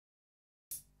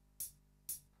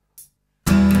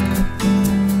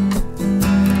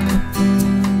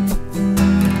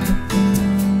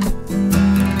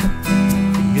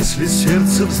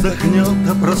сердце вздохнет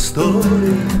о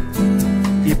просторе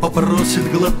и попросит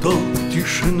глоток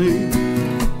тишины,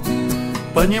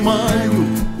 понимаю,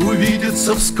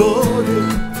 увидеться вскоре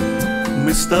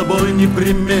мы с тобой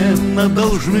непременно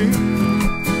должны.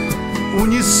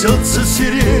 Унесется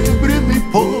серебряный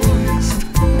поезд,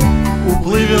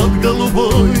 уплывет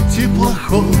голубой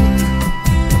теплоход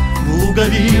в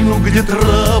луговину, где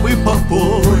травы по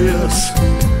пояс,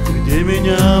 где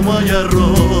меня моя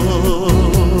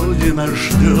родина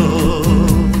ждет.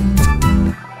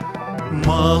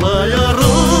 Малая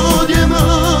родина,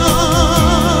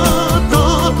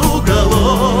 тот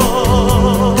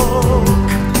уголок,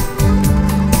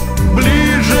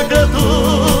 ближе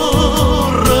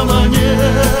которого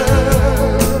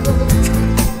нет,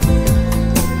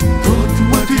 тот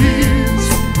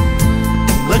материнский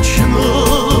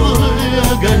ночной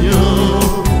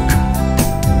огонек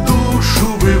душу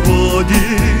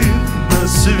выводит на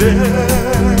свет.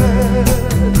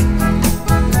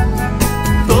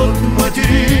 Тот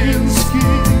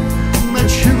материнский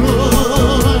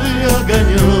ночной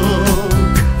огонек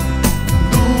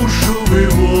душу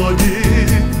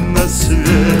выводит на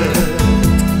свет.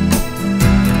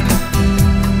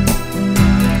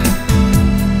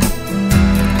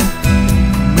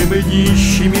 Мы бы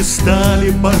нищими стали,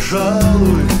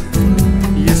 пожалуй,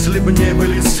 если б не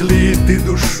были слиты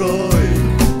душой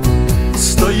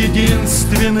с той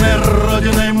единственной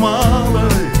родиной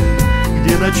малой,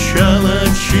 где начало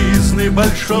отчизны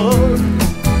большой. В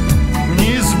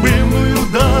неизбывную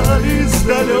даль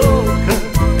издалека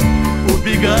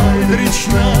убегает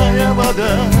речная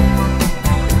вода,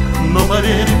 но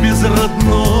поверь, без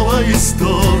родного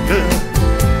истока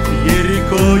ей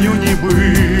рекою не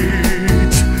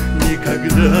быть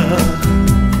никогда.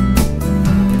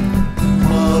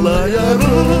 Малая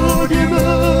родина,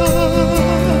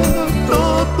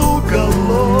 тот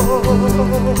уголок,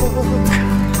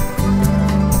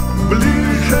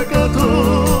 ближе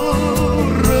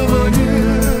которого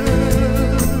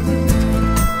нет,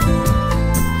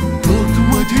 тот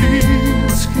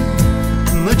материнский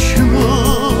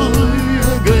ночной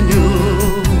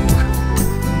огонек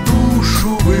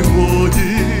душу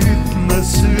выводит на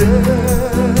свет.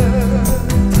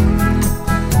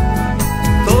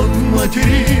 Тот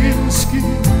материнский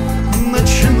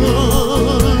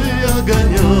ночной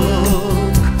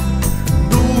огонек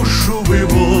душу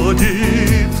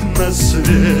выводит на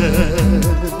свет.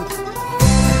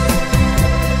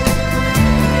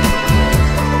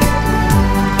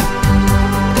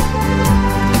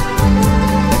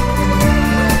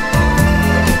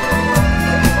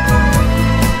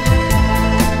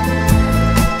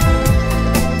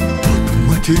 Тот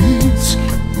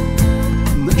материнский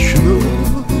ночной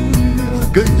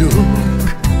огонек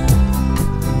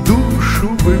душу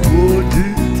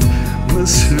выводит на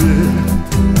свет.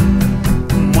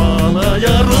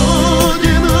 Малая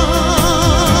родина,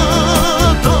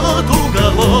 тот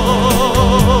уголок,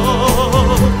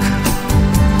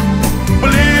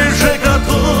 ближе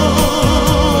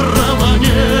которого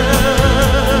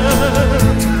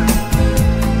нет,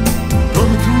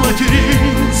 тот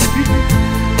материнский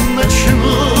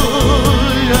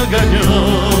ночной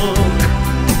огонек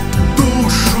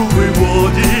душу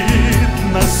выводит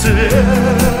на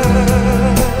свет.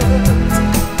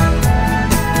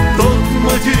 Тот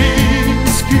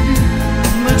материнский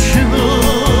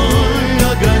ночной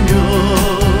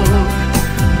огонек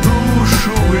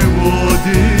душу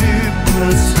выводит на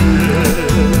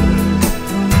свет.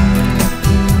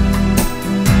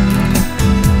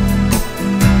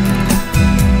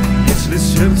 Если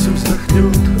сердце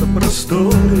вздохнет о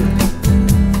просторе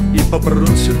и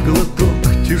попросит глоток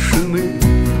тишины,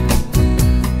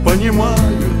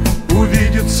 понимаю,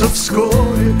 увидеться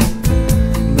вскоре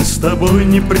мы с тобой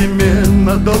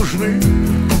непременно должны.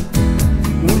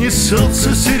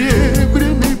 Унесется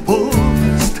серебряный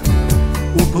поезд,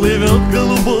 уплывет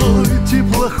голубой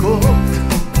теплоход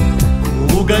в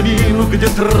луговину, где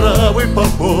травы по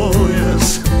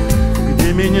пояс,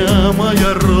 где меня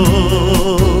моя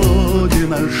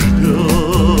родина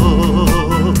ждет.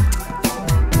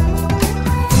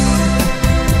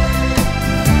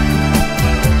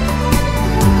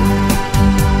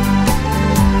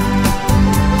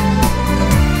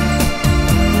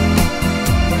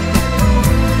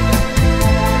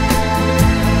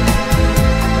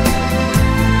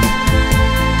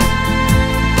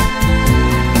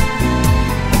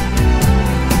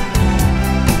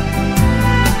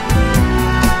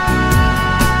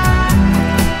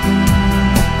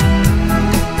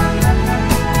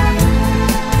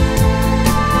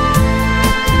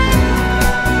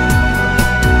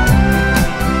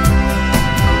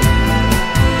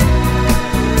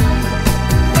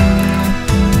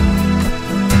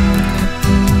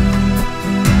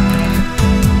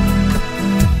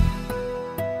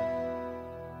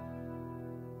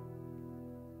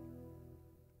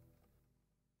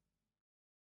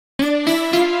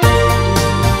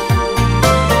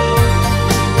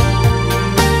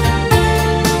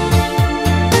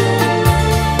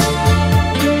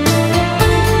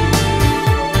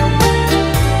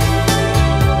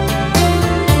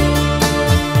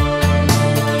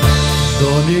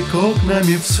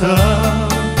 окнами в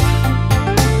сад,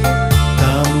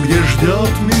 там, где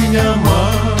ждет меня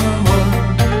мама,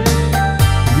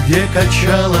 где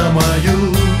качала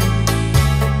мою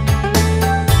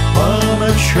по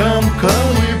ночам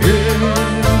колыбель.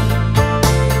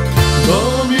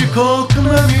 Домик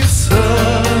окнами в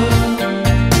сад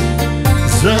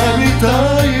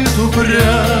заметает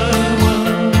упрямо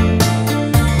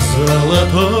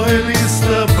золотой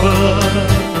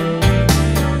листопад,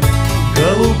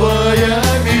 голубая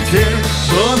метель.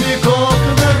 Домик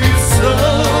окнами в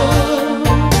сад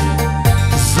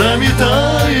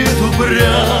заметает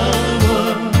упрямо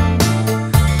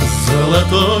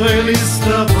золотой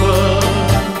листопад,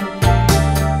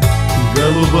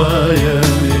 голубая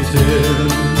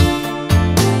метель.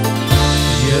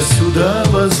 Я сюда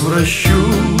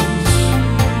возвращусь,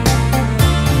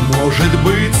 может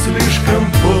быть, слишком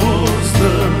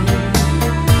поздно.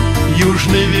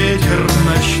 Южный ветер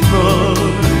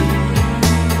ночной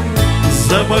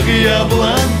запах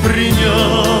яблонь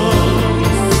принес.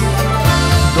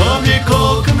 Домик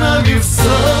окнами в сад,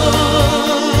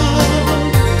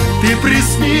 ты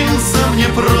приснился мне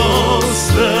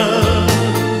просто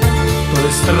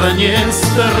той стороне,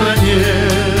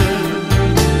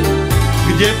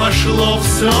 где пошло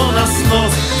все на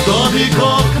снос. Домик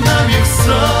окнами в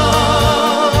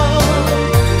сад,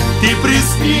 ты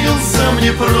приснился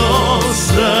мне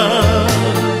просто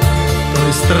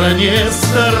той стороне,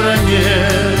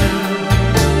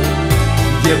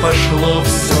 где пошло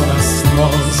все на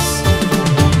снос.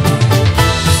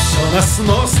 Все на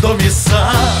снос, дом и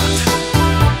сад,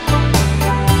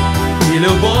 и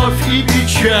любовь, и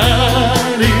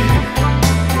печали,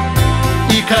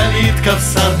 и калитка в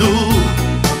саду,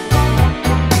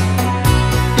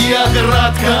 и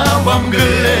оградка во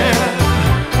мгле.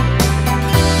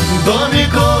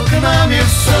 Домик окнами в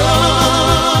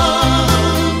сад,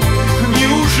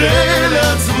 неужели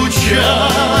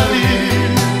отзвучали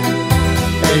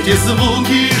эти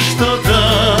звуки, что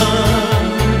так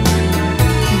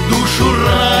душу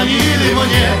ранили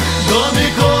мне?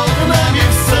 Домик окнами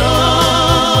в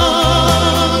сад,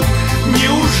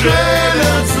 неужели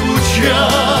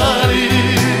отзвучали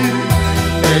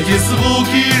эти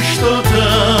звуки, что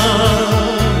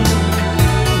так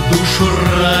душу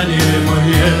ранили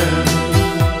мне?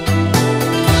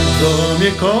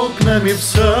 Домик окнами в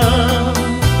сад,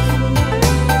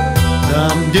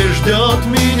 там, где ждет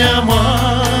меня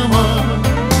мама,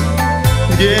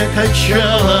 где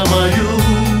качала мою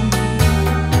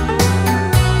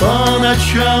по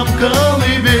ночам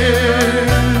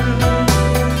колыбель.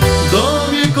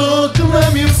 Домик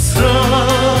окнами в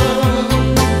сад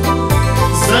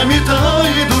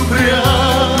заметает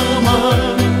упрямо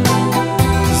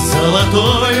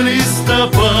золотой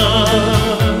листопад,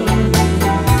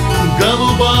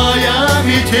 голубая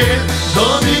метель.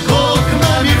 Домик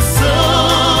окнами в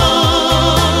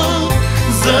сад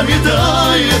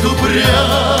заметает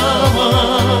упрямо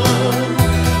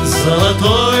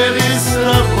золотой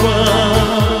листопад,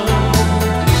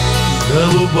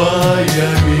 голубая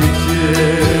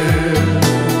метель.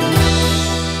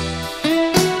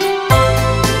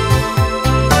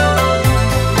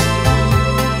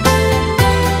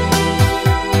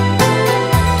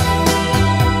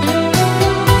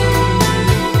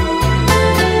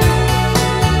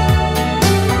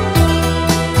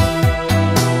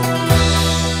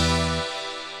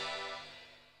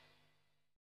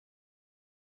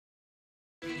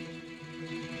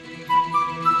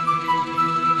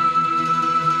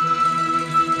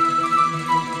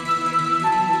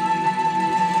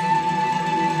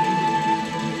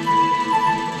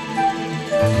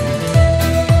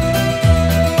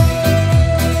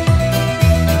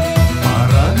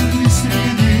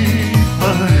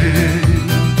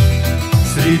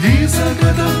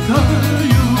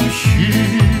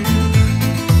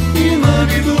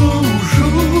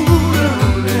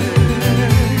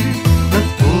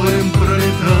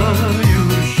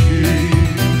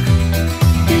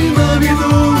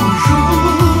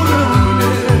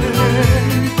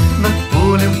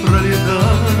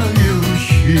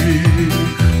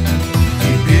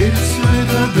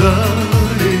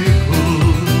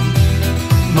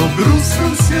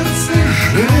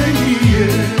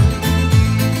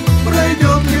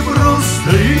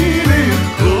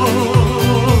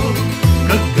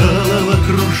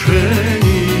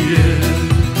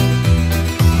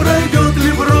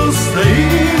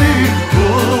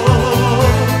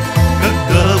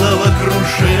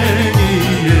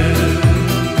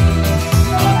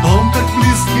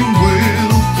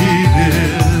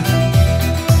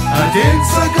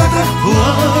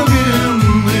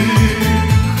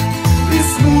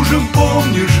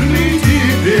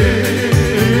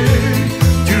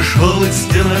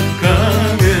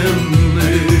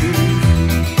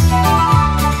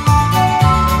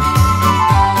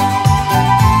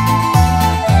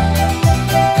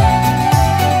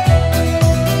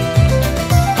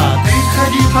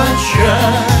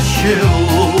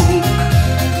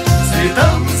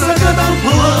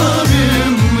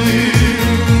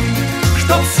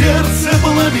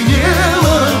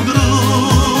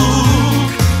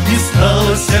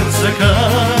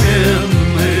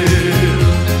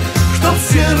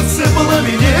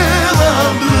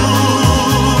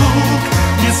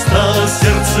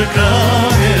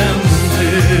 каменных.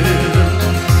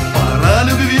 Пора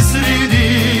любви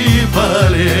среди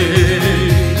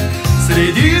полей,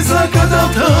 среди закатов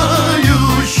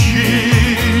тающих,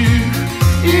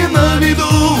 и на виду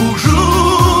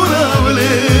журавлей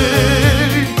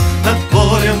над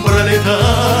полем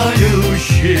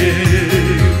пролетающих,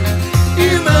 и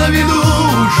на виду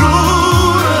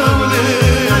журавлей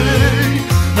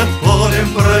над полем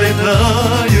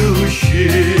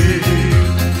пролетающих,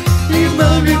 и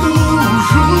на виду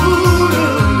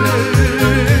журавлей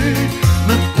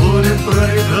над полем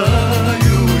пролетающих.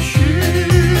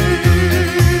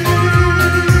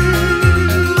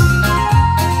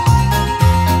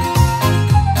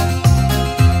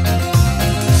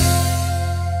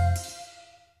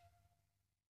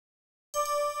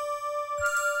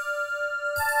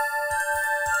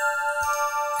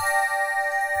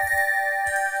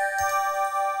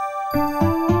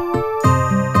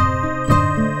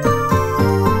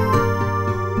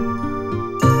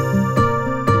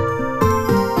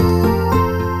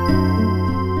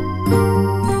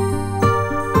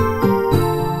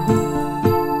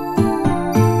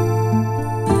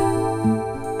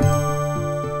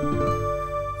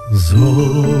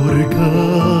 Зорька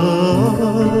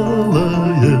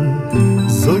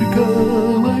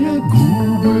алая,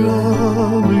 губы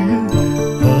алые,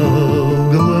 а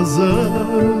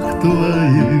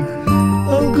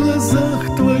в глазах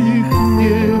твоих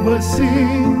небо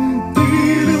синь. Ты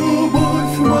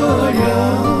любовь моя,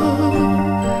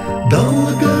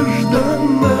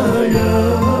 долгожданная,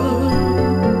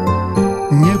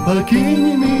 не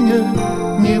покинь меня,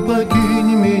 не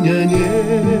покинь меня,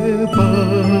 не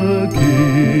покинь.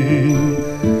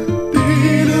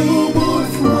 Ты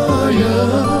любовь моя,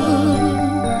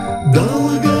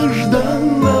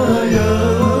 долгожданная,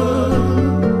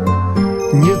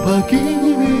 не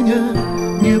покинь меня,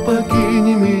 не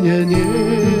покинь меня,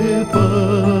 не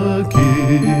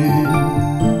покинь.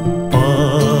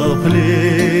 По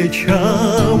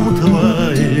плечам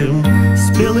твоим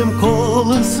спелым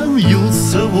колосом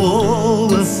вьются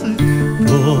волосы,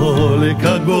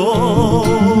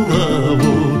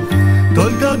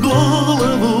 только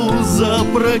голову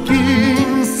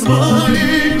запрокинь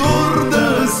своей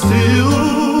гордостью,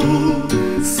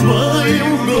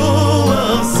 своим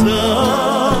голосом.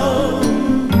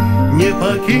 Не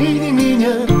покинь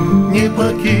меня, не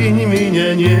покинь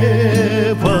меня,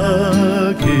 не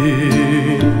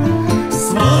покинь.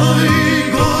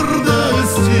 Своей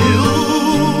гордостью,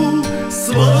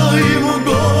 своим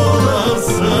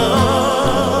голосом.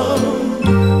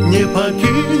 Не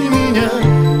покинь меня,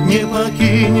 не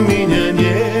покинь меня,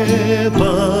 не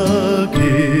покинь.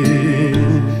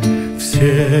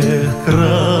 Всех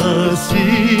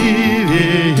красивее,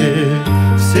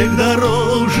 всех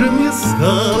дороже мне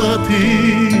стала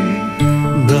ты.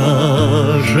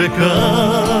 Даже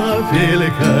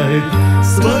капелькой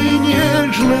своей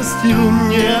нежностью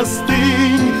не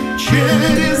остынь.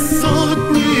 Через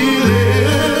сотни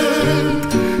лет,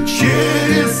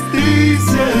 через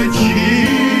тысячи,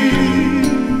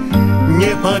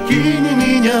 не покинь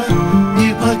меня,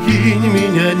 не покинь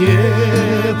меня, не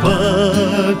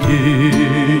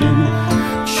покинь.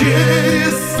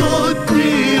 Через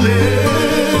сотни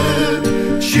лет,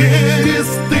 через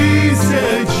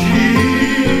тысячи,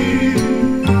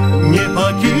 не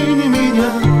покинь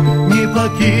меня, не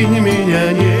покинь меня,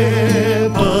 не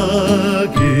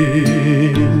покинь.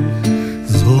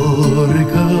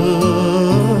 Зорька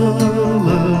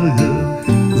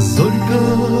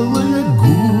алая,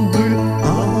 губы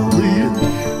алые,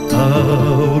 а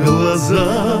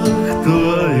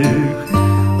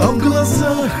в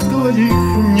глазах твоих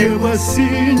небо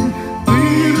синь. Ты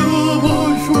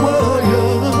любовь моя,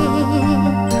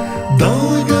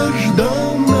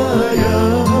 долгожданная,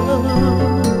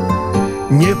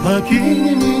 не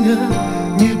покинь меня,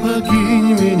 не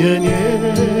покинь меня,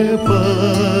 не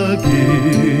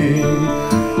покинь.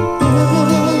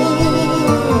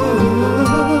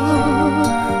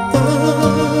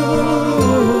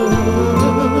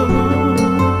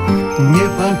 Не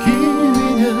покинь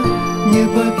меня, не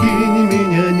покинь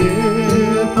меня, не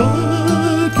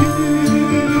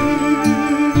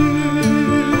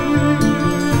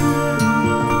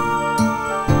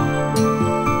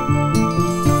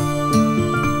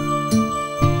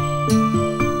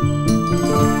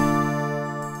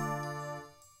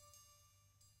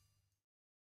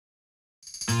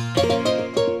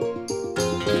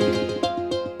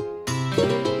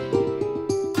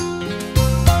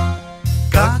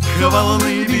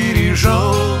волны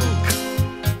бережок,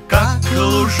 как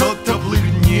лужок теплых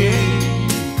дней,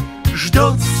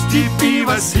 ждет в степи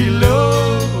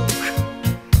Василек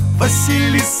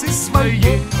Василисы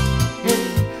своей.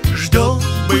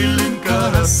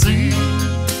 росы,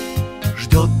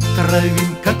 ждет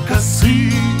травинка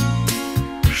косы,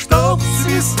 чтоб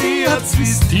цвести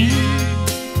отцвести,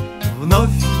 вновь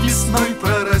весной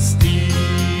прорасти,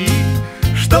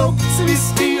 чтоб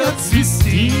цвести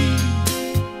отцвести,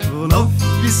 вновь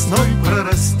весной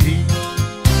прорасти.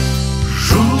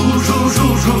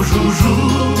 Жу-жу-жу-жу-жу-жу,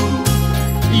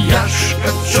 я ж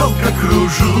как пчелка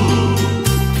кружу,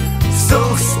 все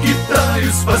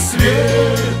скитаюсь по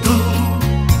свету,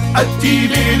 а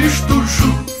тебе лишь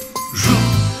тужу.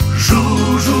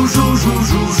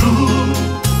 Жу-жу-жу-жу-жу-жу,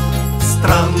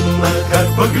 странно, как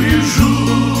погляжу,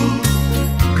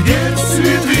 где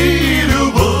цветы и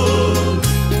любовь,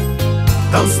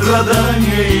 там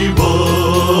страдания и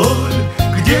боль.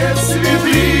 Где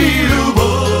цветы и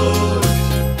любовь,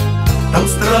 там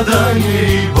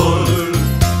страдания и боль.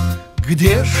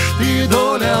 Где ж ты,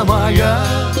 доля моя?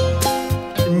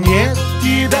 Нет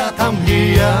тебя там,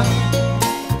 где я.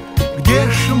 Где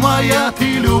ж моя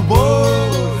ты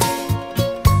любовь,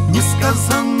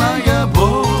 несказанная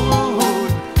боль?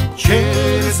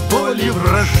 Через боль и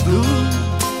вражду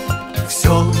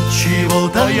все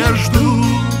чего-то я жду,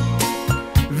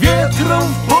 ветром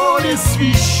в поле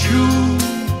свищу,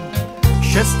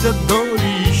 счастья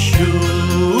доли ищу,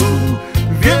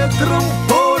 ветром в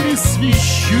поле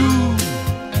свищу,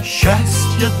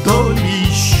 счастья доли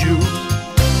ищу.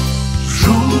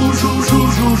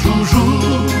 Жу-жу-жу-жу-жу-жу,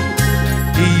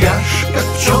 и я ж как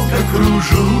пчелка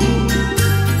кружу,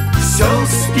 все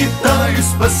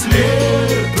скитаюсь по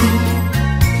свету,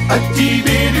 а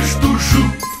тебе лишь тужу.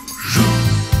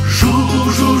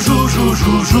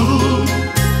 Жу-жу-жу-жу-жу-жу,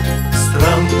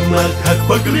 странно, как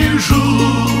погляжу,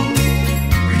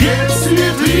 где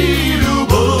цветы и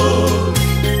любовь,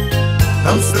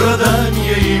 там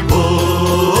страдания и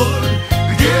боль.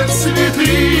 Где цветы и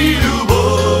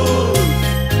любовь,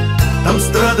 там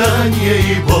страдания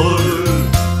и боль.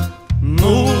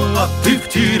 Ну, а ты в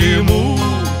терему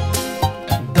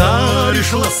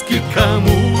даришь ласки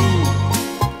кому?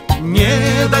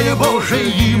 Не дай Боже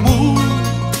ему,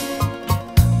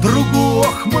 другу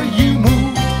ох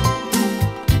моему,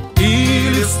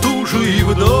 или в стужу и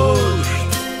в дождь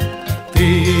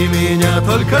ты меня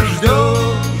только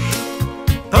ждешь,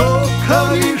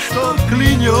 только лишь что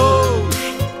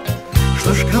клянешь,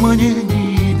 что ж ко мне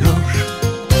не идешь.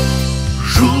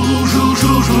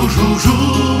 Жу-жу-жу-жу-жу-жу,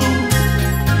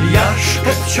 я ж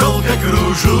как пчелка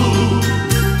кружу,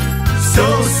 все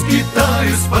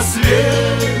скитаюсь по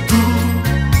свету,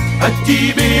 а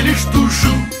тебе лишь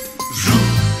тужу.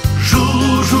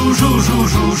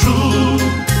 Жу-жу-жу-жу-жу-жу,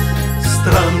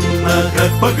 странно,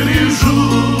 как погляжу,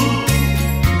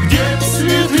 где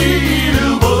цветы и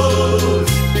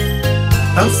любовь,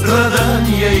 там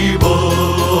страдания и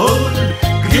боль.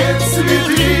 Где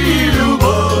цветы и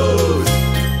любовь,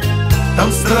 там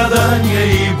страдания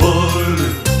и боль.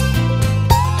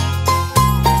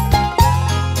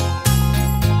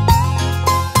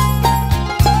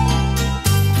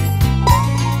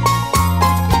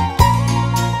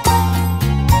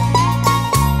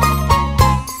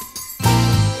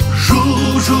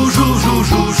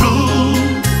 Жу-жу-жу-жу-жу,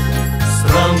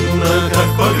 странно, как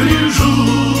погляжу,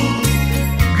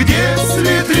 где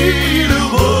цветы и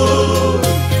любовь,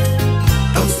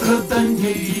 там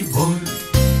страдания и боль.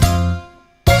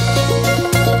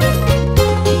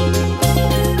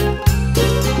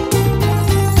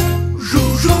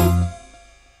 Жу-жу.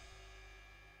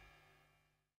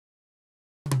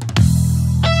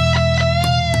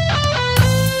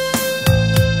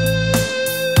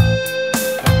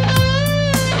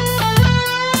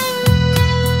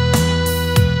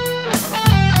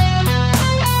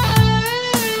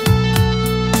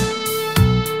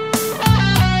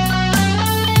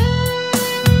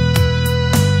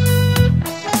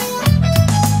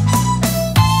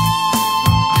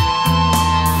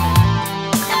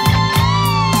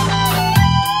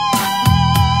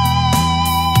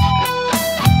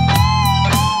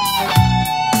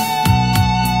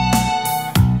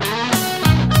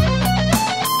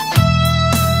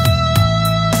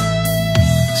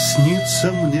 Снится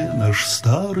мне наш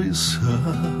старый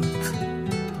сад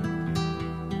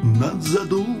над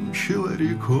задумчивой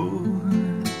рекой,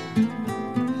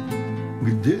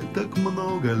 где так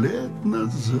много лет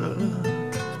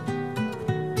назад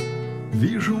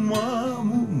вижу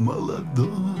маму молодой.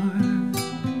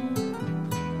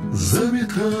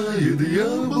 Заметает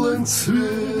яблонь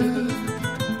цвет,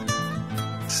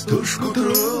 стежку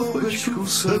тропочку в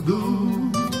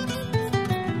саду,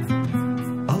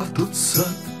 а в тот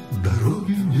сад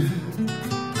дороги нет.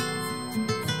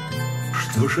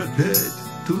 Что ж опять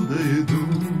туда иду?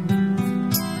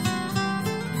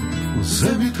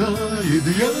 заметает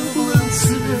яблон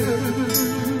цвет,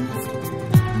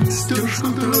 стежку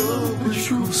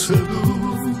тропочку в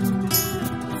саду,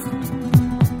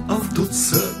 а в тот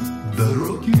сад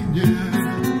дороги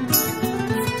нет.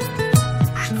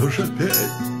 Что ж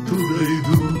опять туда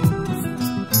иду?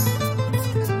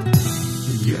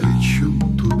 Я лечу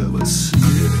туда во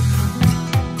сне,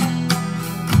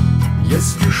 я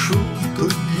спешу в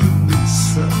тот дивный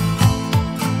сад.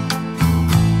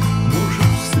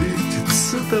 Может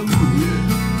встретиться там мне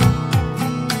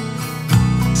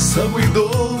самый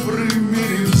добрый в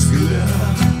мире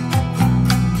взгляд,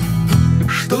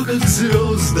 что как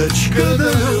звездочка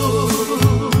дает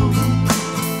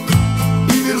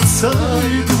и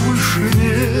мерцает в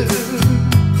вышине,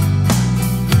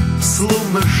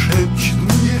 словно шепчет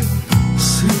мне: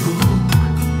 сынок,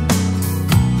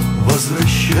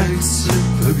 возвращайся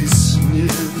по весне.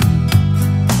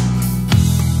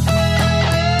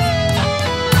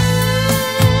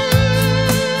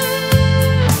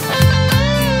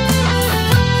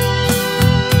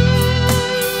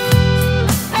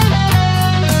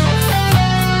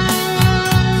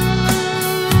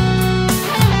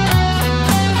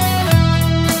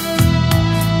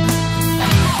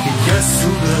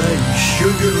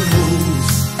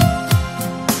 Вернусь,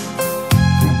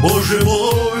 Боже,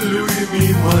 волю-ими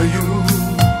мою,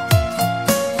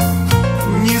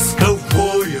 низко в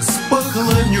пояс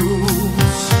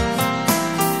поклонюсь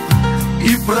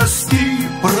и прости,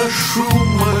 прошу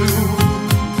мою.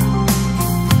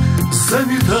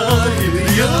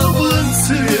 Заметает яблонь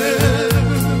цвет,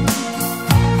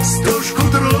 стежку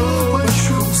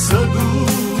тропочку в саду,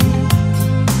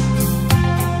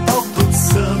 а в тот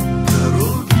сад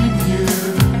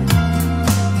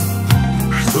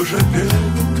тоже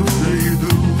опять туда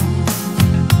иду.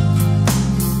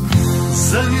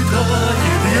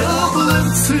 Заметает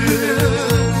яблонь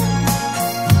цвет,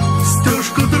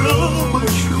 стежку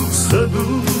тропочку в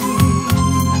саду,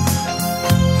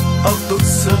 а в тот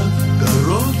сад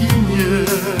дороги нет.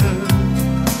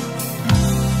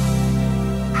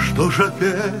 Что ж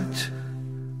опять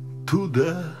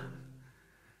туда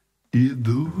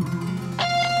иду?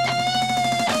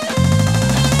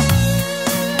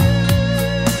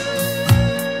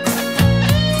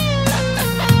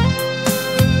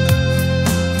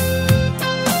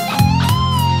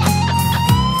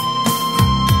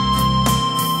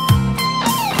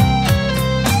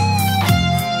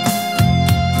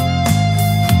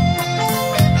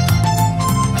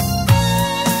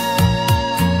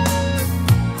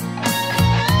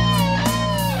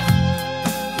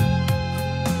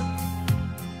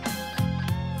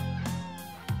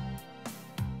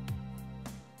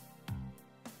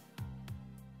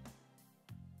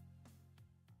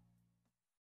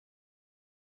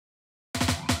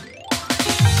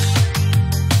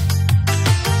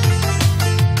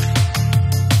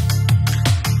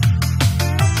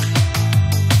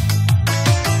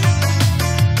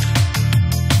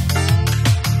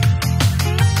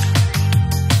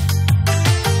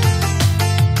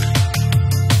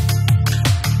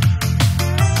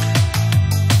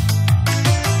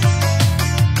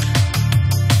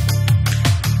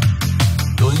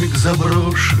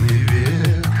 Заброшенное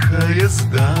ветхое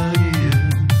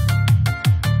здание,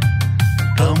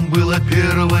 там было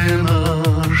первое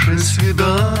наше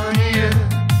свидание.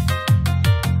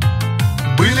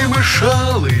 Были мы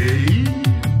шалые и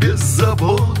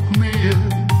беззаботные,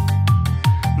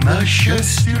 на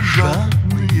счастье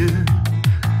жадные,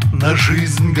 на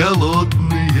жизнь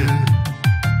голодные.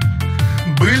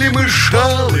 Были мы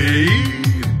шалые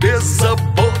и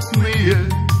беззаботные,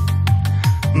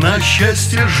 на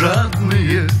счастье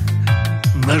жадные,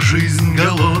 на жизнь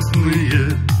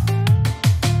голодные.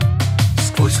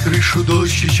 Сквозь крышу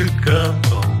дождичек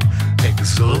капал,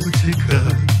 экзотика.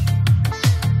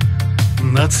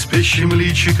 Над спящим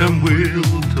личиком был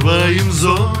твоим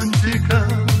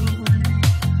зонтиком.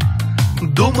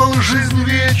 Думал, жизнь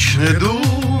вечная,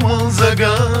 думал,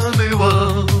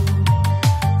 загадывал,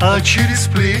 а через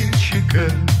плечико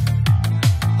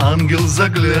ангел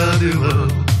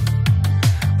заглядывал.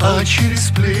 А через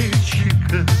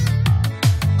плечико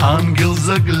ангел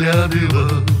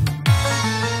заглядывал.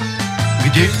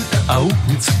 Где-то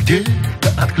аукнется,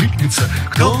 где-то откликнется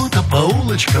кто-то по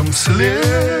улочкам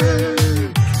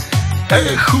вслед.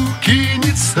 Эх,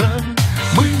 укинется,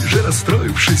 мы же,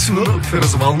 расстроившись, вновь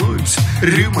разволнуемся,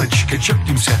 рюмочкой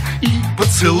чокнемся и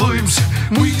поцелуемся.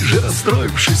 Мы же,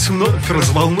 расстроившись, вновь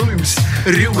разволнуемся,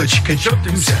 рюмочкой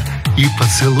чокнемся и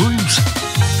поцелуемся.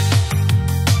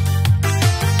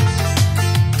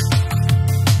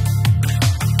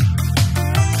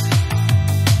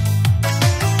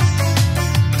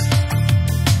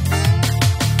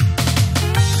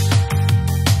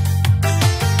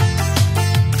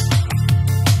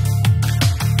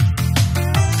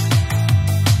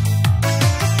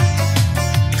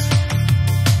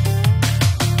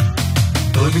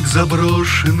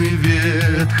 заброшенное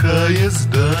ветхое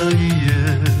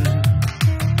здание.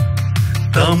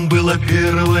 Там было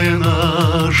первое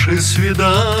наше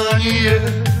свидание.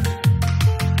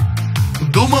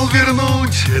 Думал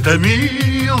вернуть это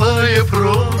милое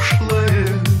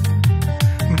прошлое.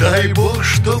 Дай Бог,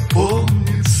 что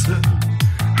помнится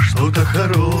что-то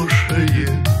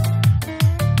хорошее.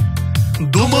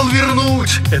 Думал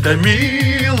вернуть это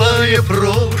милое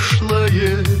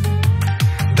прошлое.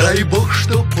 Дай Бог,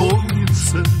 что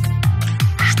помнится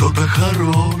что-то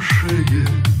хорошее.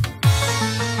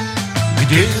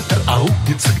 Где-то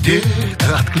аукнется,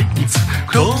 где-то откликнется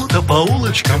кто-то по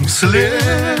улочкам вслед.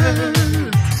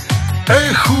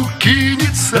 Эху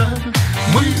кинется.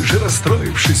 Мы же,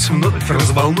 расстроившись, вновь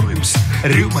разволнуемся,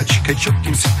 рюмочкой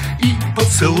чокнемся и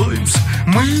поцелуемся.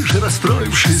 Мы же,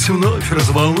 расстроившись, вновь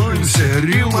разволнуемся,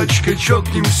 рюмочкой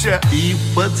чокнемся и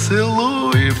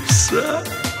поцелуемся.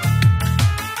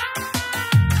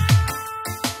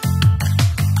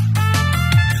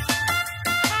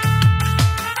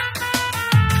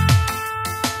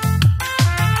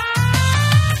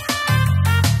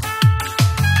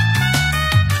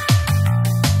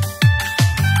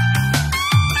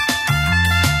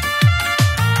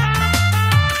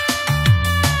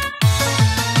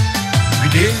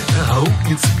 Где-то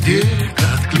аукнется, где-то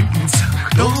откликнется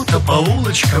кто-то по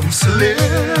улочкам вслед.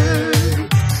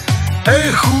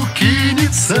 Эху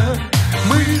кинется.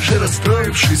 Мы же,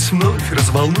 расстроившись, вновь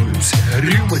разволнуемся,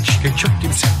 рюмочкой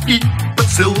чокнемся и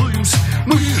поцелуемся.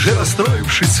 Мы же,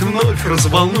 расстроившись, вновь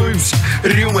разволнуемся,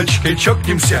 рюмочкой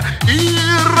чокнемся и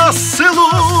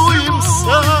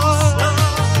расцелуемся.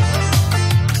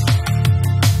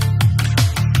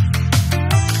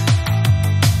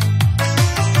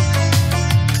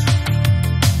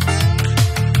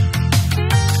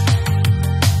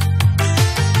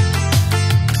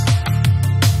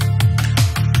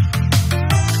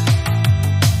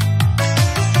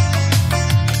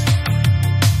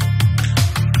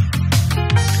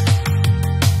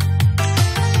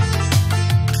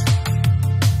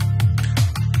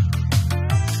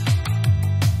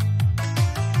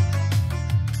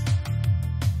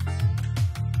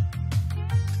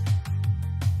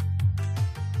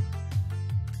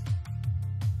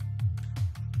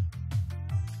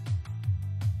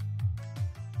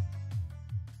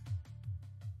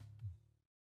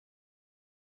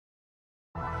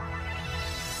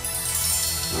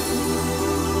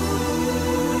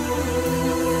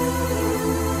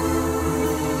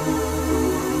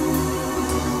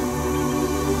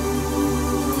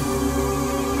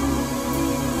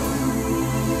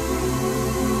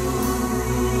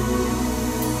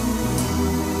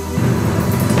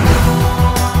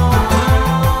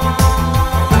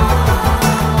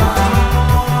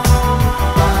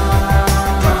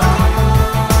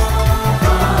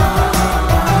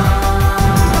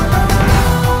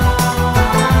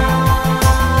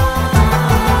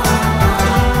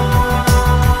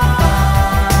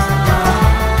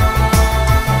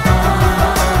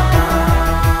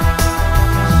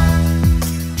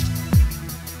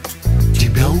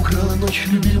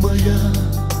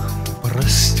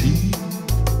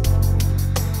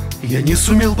 Я не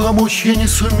сумел помочь, я не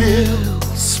сумел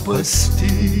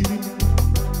спасти.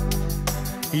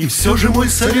 И все же мой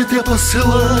совет я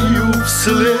посылаю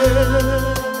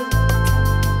вслед.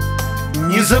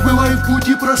 Не забывай в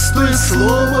пути простое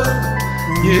слово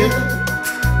 «нет»,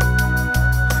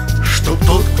 чтоб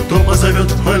тот, кто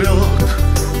позовет в полет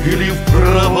или в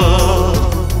права,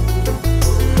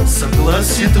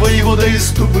 согласие твоего до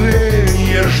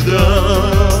иступления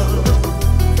ждать.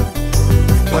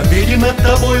 В победе над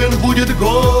тобой он будет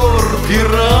горд и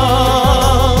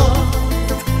рад,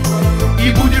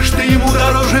 и будешь ты ему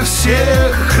дороже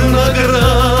всех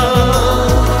наград.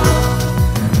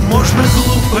 Можно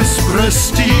глупость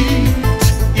простить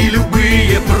и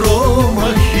любые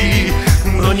промахи,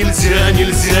 но нельзя,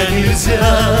 нельзя,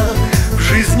 нельзя в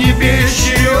жизни без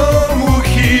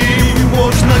черемухи.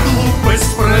 Можно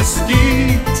глупость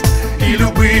простить и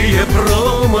любые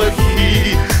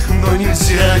промахи, но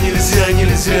нельзя, нельзя,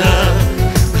 нельзя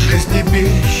в жизни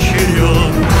без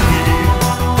черемухи.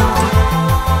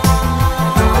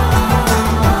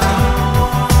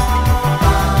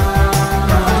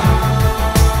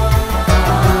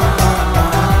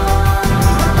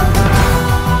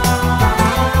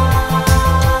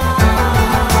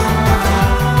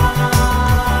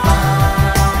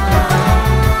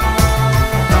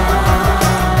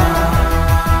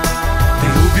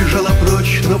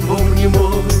 Помни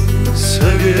мой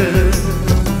совет: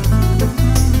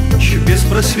 чем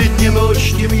беспросветней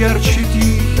ночь, тем ярче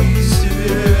тихий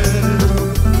свет.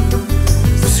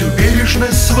 Всю бережно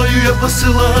нежность свою я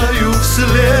посылаю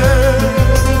вслед.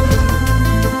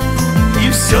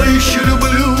 И все еще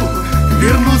люблю,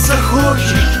 вернуться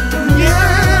хочешь? Нет.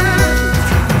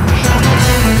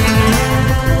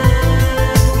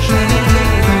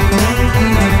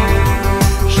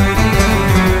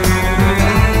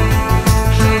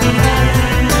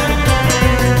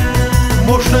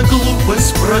 Можно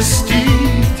глупость простить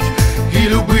и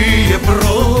любые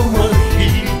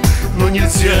промахи, но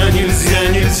нельзя, нельзя,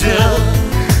 нельзя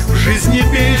в жизни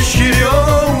без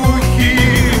черемухи.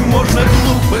 Можно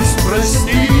глупость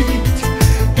простить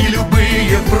и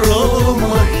любые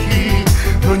промахи,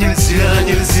 но нельзя,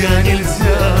 нельзя,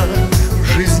 нельзя в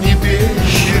жизни без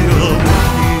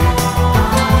черемухи.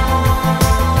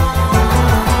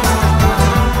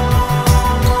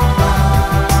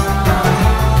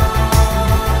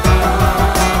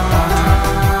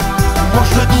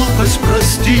 Можно глупость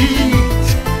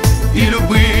простить и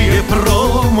любые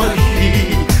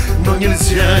промахи, но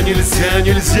нельзя, нельзя,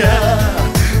 нельзя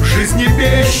в жизни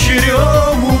без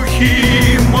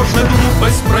черемухи. Можно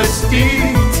глупость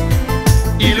простить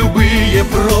и любые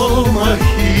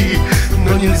промахи,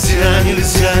 но нельзя,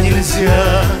 нельзя,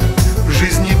 нельзя в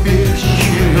жизни без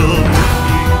черемухи.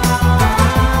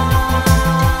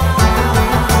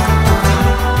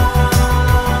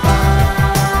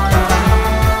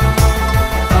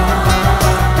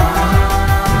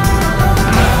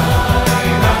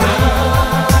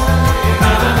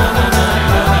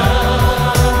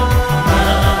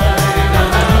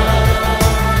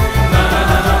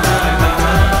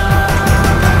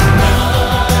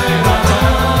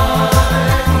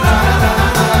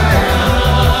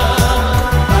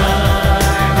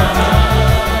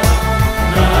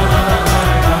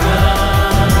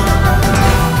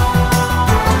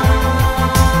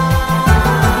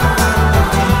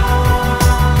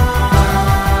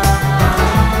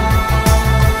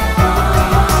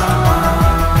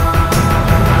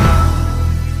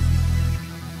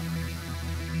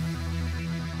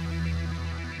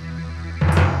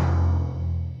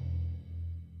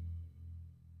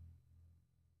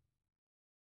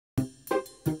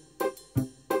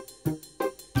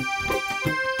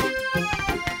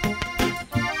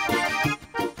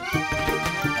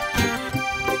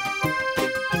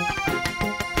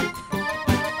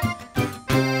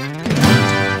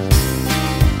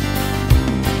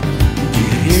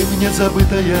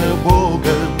 Забытая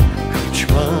Богом,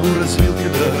 корчма у развилки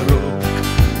дорог.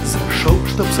 Зашел,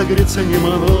 чтоб согреться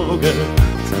немного,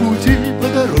 в пути по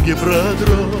дороге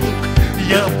продрог.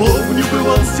 Я помню,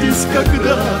 бывал здесь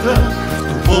когда-то, в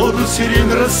ту пору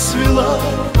сирень расцвела.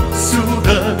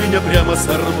 Сюда меня прямо с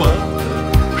Арбата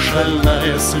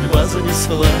шальная судьба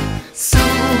занесла.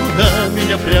 Сюда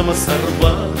меня прямо с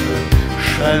Арбата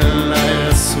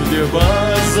шальная судьба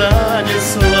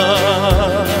занесла.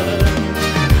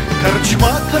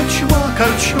 Корчма, корчма,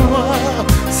 корчма,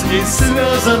 с ней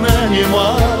связано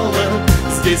немало.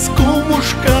 Здесь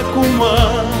кумушка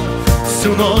кума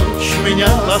всю ночь меня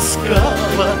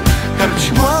ласкала.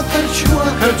 Корчма, корчма,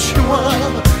 корчма,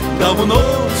 давно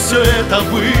все это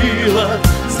было.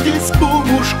 Здесь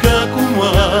кумушка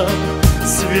кума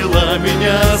свела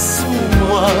меня с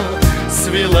ума,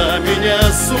 свела меня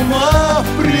с ума,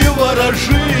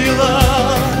 приворожила.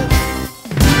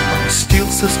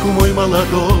 Простился с кумой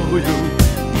молодою,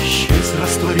 исчез,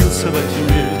 растворился во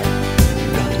тьме.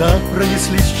 Года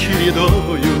пронеслись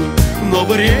чередою, но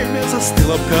время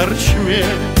застыло в корчме.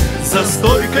 За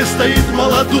стойкой стоит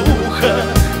молодуха,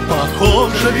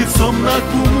 похожа лицом на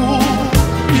куму.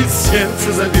 И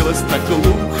сердце забилось так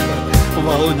глухо,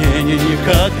 волнение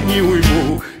никак не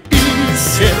уйму. И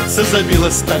сердце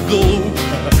забилось так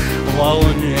глухо,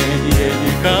 волнение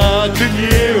никак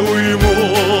не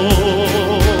уйму.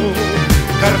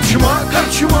 Корчма,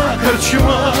 корчма,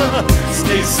 корчма, с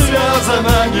ней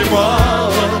связано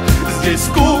немало. Здесь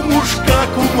кумушка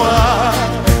кума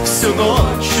всю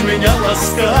ночь меня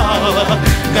ласкала.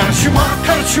 Корчма,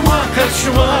 корчма,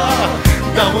 корчма,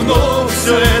 давно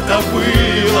все это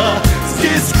было.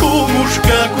 Здесь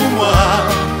кумушка кума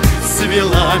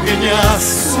свела меня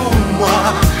с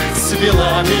ума,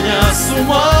 свела меня с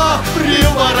ума,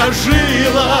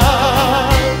 приворожила.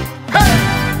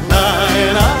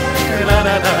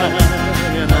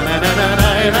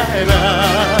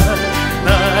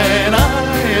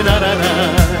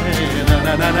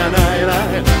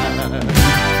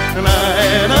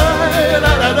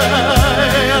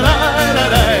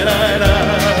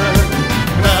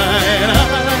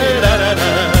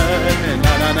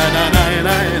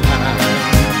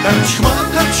 Корчма,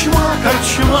 корчма,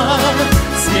 корчма,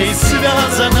 с ней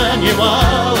связано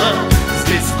немало.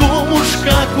 Здесь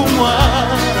кумушка кума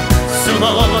всю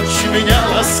ночь меня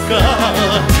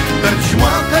ласкала.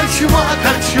 Корчма, корчма,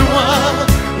 корчма,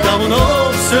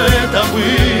 давно все это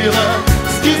было.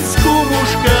 Здесь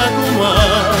кумушка кума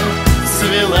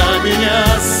свела меня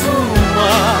с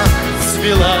ума,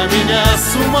 свела меня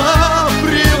с ума,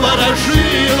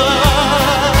 приворожила.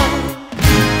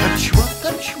 Корчма,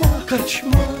 корчма,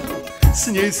 корчма, с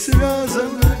ней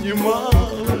связано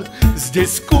немало.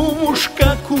 Здесь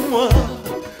кумушка кума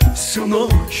всю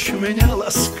ночь меня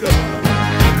ласкала.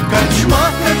 Корчма,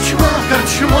 корчма,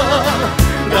 корчма,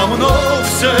 давно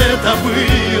все это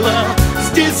было.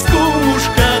 Здесь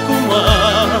кумушка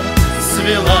кума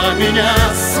свела меня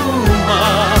с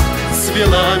ума,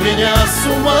 свела меня с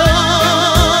ума,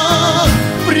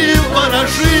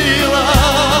 приворожила.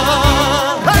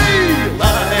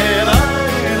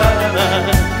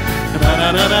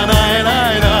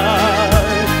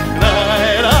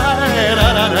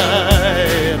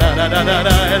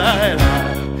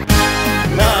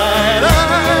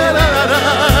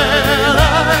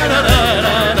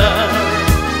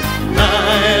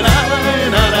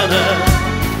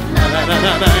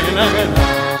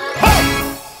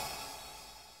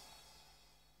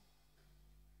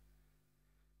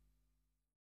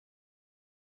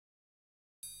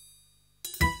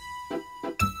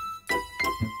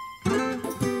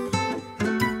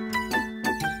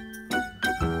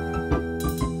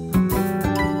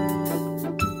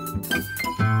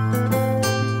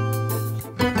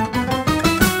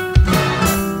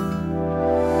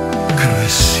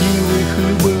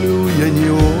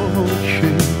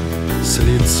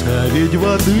 Ведь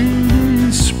воды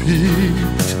не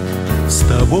спить, с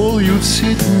тобою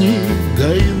все дни,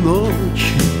 да и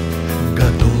ночи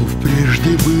готов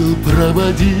прежде был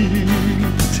проводить.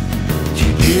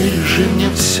 Теперь же мне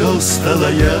все стало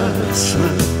ясно,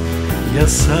 я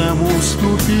сам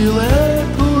уступил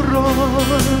эту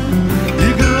роль.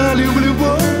 Играли в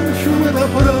любовь мы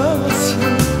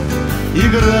напрасно,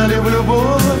 играли в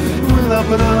любовь мы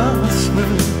напрасно.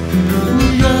 Не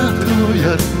я твой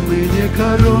отныне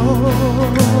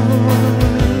король.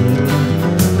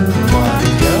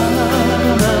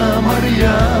 Марьяна,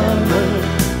 Марьяна,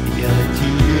 я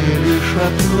тебе лишь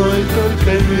одной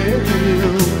только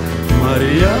верил.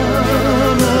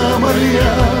 Марьяна,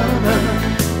 Марьяна,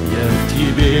 я в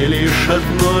тебе лишь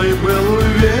одной был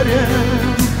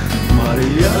уверен.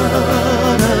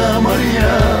 Марьяна,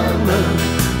 Марьяна,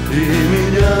 ты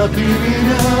меня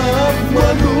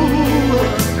обманула.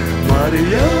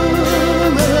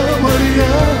 Марьяна,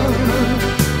 Марьяна,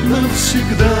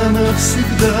 навсегда,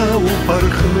 навсегда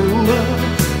упорхнула.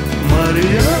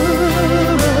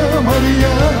 Марьяна,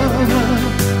 Марьяна,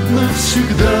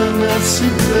 навсегда,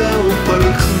 навсегда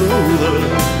упорхнула.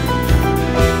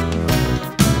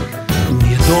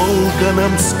 Недолго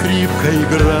нам скрипка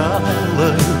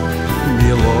играла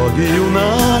мелодию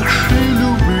нашей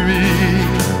любви.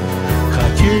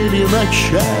 Хотели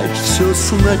начать все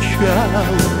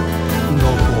сначала, но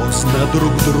поздно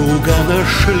друг друга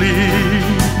нашли.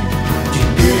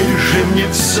 Теперь же мне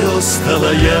все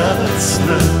стало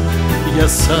ясно, я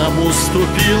сам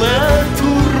уступил эту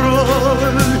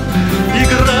роль.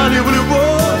 Играли в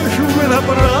любовь мы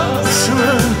напрасно,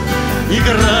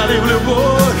 играли в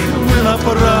любовь мы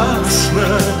напрасно.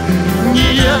 Не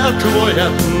я твой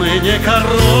отныне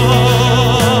король.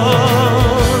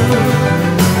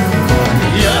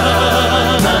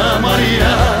 Марьяна,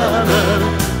 Марьяна,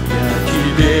 я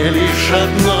тебе лишь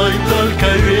одной только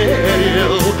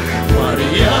верил.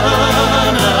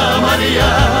 Марьяна,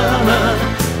 Марьяна,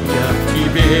 я в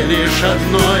тебе лишь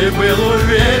одной был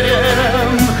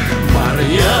уверен.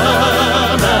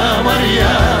 Марьяна,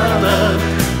 Марьяна,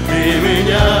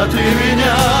 ты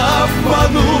меня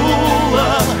обманула.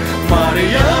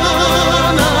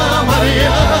 Марьяна,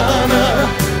 Марьяна,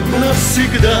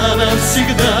 навсегда,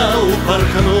 навсегда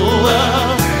упорхнула.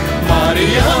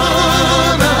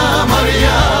 Марьяна,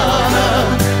 Марьяна,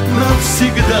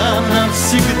 навсегда,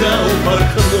 навсегда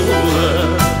упорхнула.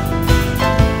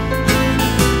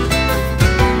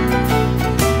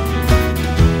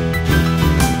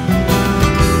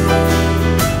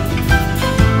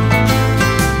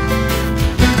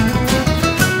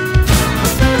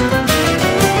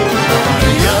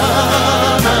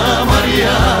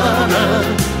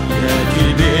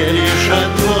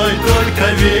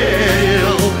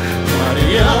 Верил.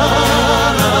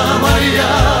 Марьяна,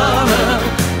 Марьяна,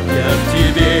 я в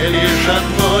тебе лишь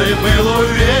одной был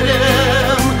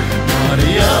уверен.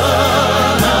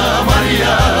 Марьяна,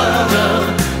 Марьяна,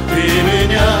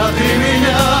 ты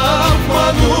меня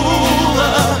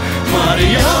обманула.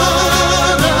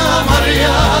 Марьяна,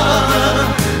 Марьяна,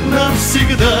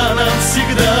 навсегда,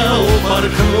 навсегда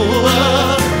упорхнула.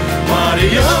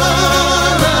 Марьяна,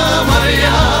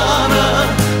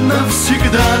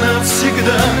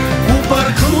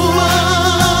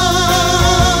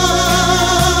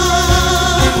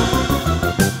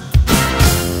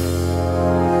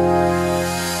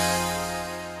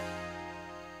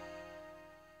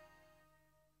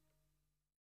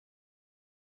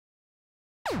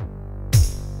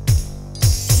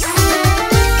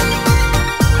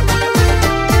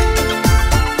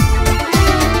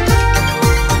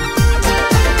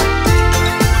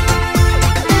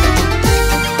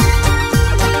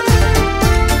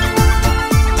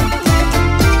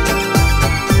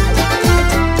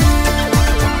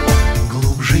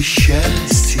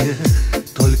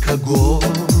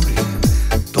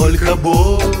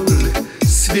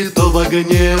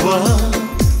 гнева.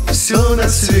 Все на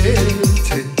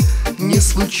свете не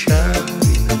случайно,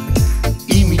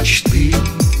 и мечты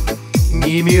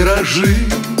не миражи.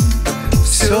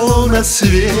 Все на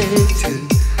свете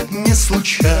не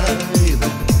случайно,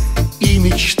 и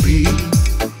мечты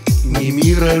не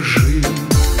миражи.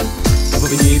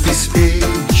 В ней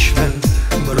беспечно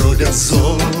бродят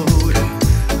зори,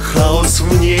 хаос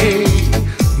в ней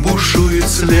бушует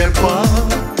слепо.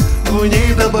 В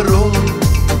ней добро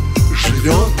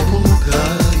живет,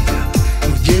 плутая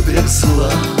в дебрях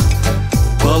зла,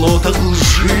 в болотах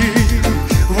лжи.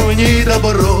 В ней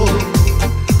добро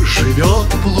живет,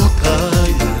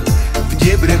 плутая в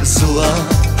дебрях зла,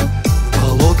 в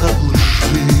болотах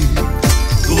лжи.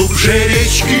 Глубже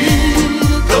речки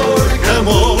только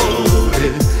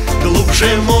море,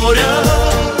 глубже моря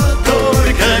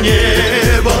только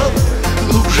небо,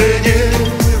 глубже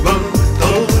неба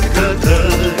только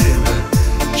тайна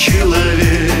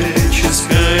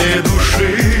человеческой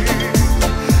души.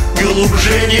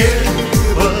 Глубже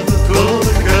неба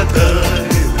только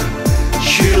тайна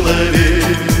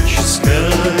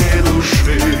человеческой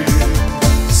души.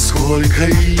 Сколько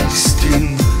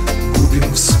истин губим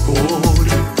в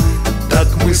споре, так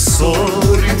мы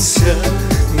ссоримся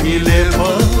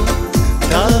нелепо.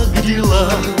 Так дела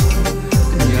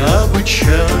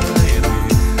необычайны,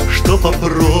 что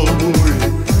попробуй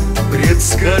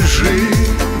предскажи.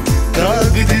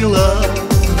 Так дела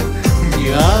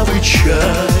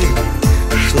необычайны,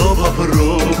 что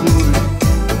попробуй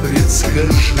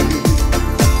предскажи.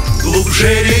 Глубже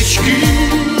речки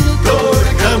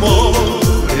только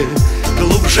море,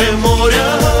 глубже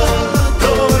моря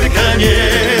только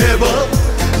небо,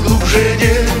 глубже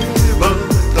неба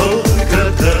только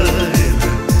тайна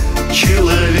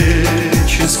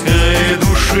человеческой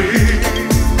души.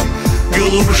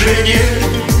 Глубже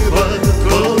неба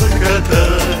только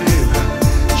тайна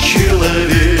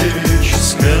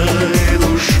человеческой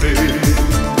души.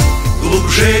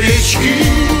 Глубже речки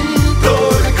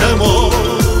только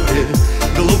море,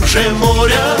 глубже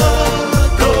моря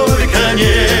только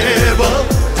небо,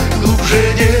 глубже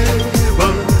неба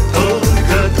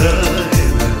только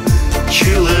тайна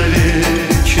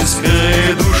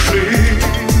человеческой души.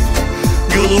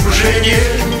 Глубже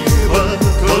неба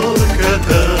только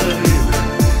тайна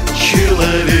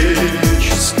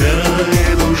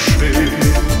человеческой души.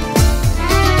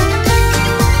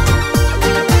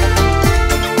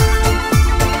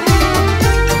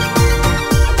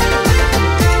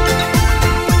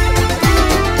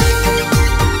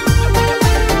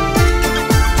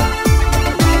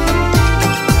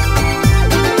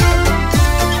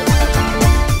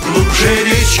 Глубже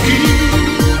речки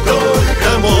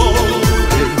только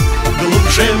море,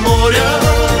 глубже моря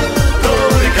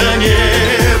только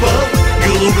небо,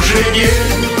 глубже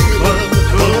неба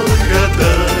только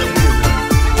тайна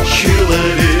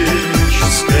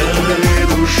человеческой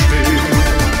души.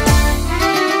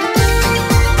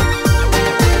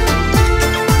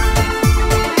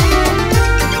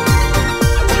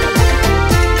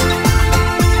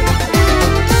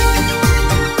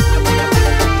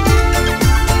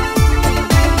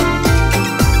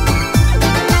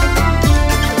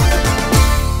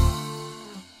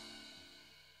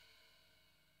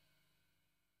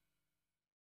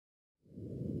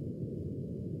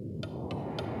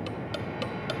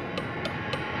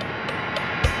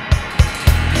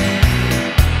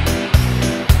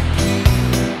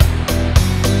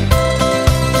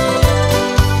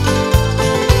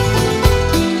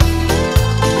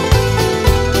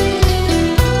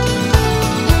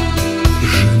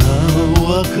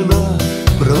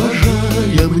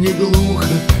 Провожая мне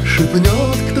глухо,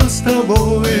 шепнет, кто с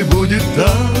тобой будет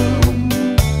там.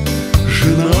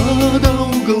 Жена до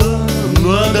угла, ну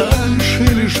а дальше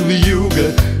лишь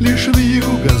вьюга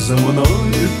за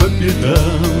мной по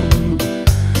пятам.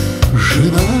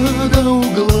 Жена до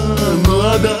угла, ну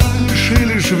а дальше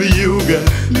лишь вьюга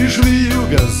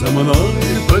за мной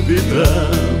по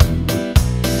пятам.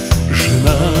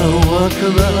 Жена у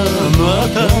окна, ну а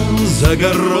там за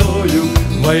горою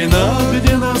война,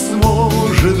 где нас,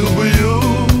 может,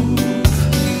 убьют,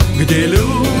 где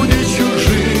люди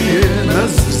чужие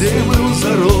нас в землю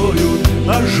зароют,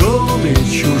 а жены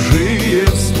чужие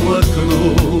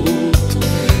всплакнут.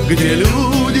 Где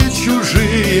люди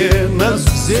чужие нас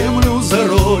в землю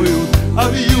зароют, а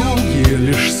в юге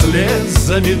лишь след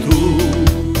заметут.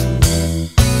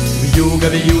 Вьюга,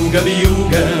 вьюга,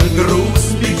 вьюга,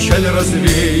 грусть, печаль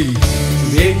развей,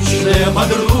 вечная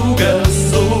подруга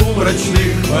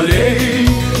сумрачных полей.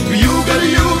 Вьюга,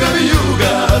 вьюга,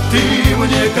 вьюга, ты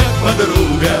мне как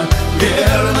подруга,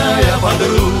 верная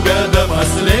подруга до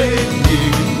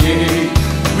последних дней.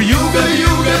 Вьюга,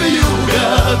 вьюга, вьюга,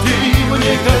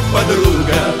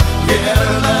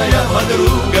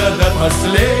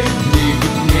 последних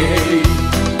дней.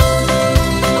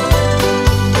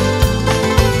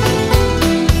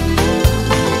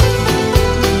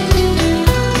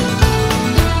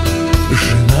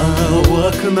 Жена у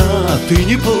окна, ты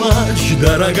не плачь,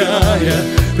 дорогая,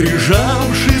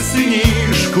 прижавши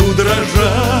сынишку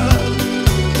дрожа.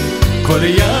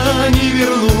 Коль я не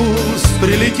вернусь,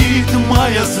 прилетит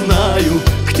моя, знаю,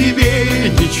 к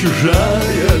тебе не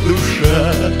чужая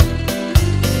душа.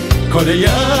 Коль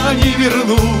я не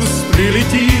вернусь,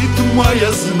 прилетит моя,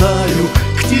 знаю,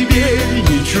 к тебе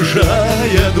не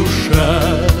чужая душа.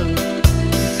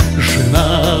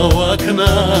 Жена у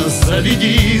окна,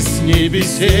 заведи с ней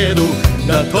беседу,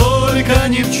 да только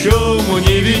ни в чем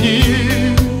не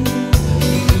вини.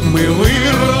 Мы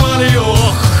вырвали,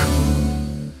 ох,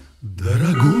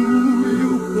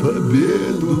 дорогую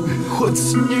победу, хоть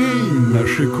с ней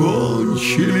наши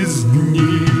кончились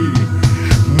дни.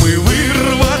 Мы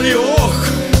вырвали, ох,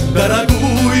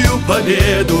 дорогую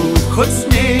победу, хоть с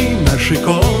ней наши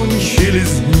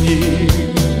кончились дни.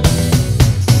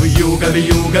 Вьюга,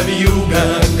 вьюга, вьюга,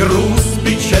 груз,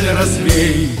 печаль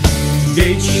развей,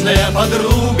 вечная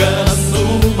подруга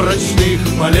сумрачных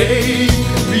полей.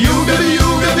 Вьюга,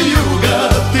 вьюга, вьюга,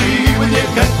 ты мне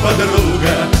как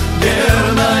подруга,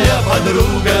 верная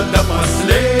подруга до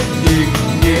последних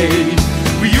дней.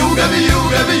 Вьюга,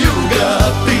 вьюга, вьюга,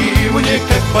 ты мне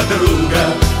как подруга,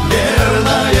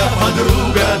 верная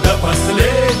подруга до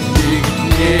последних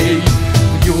дней.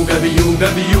 Вьюга, вьюга,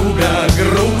 вьюга,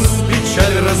 груз,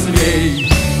 печаль развей,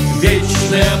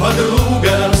 вечная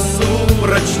подруга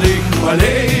сумрачных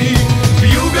полей.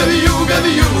 Вьюга, вьюга,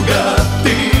 вьюга,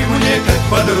 ты мне как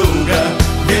подруга,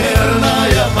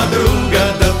 верная подруга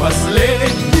до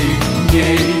последних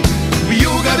дней.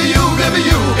 Вьюга, вьюга,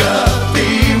 вьюга, ты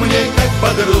мне как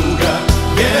подруга,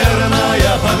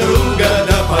 верная подруга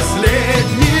до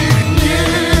последних дней.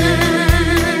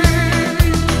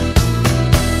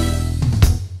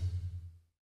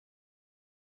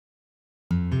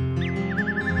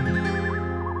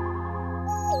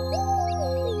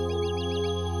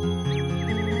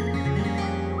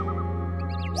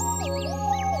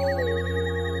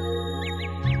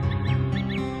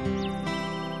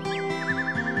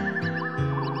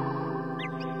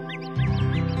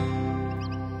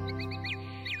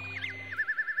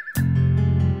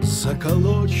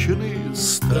 Заколочены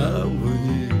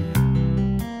ставни,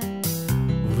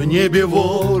 в небе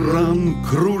ворон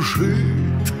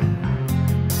кружит,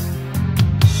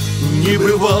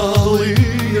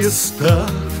 небывалые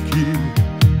ставки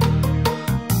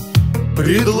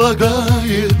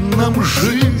предлагает нам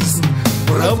жизнь,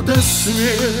 правда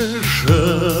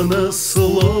смешана с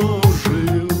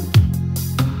ложью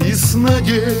и с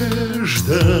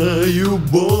надеждою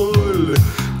боль.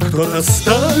 Кто-то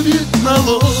ставит на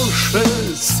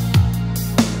лошадь,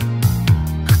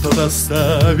 кто-то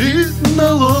ставит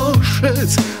на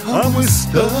лошадь, а мы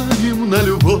ставим на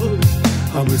любовь,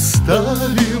 а мы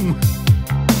ставим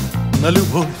на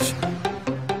любовь.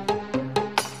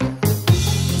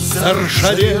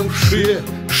 Заржавевшие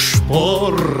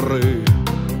шпоры,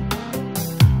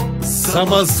 за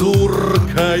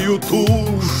мазуркою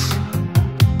тушь,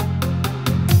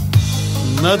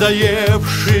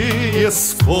 надоевшие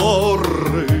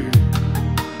споры,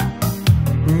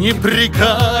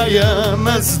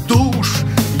 непрекаянность душ.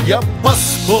 Я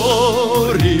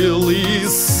поспорил и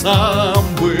сам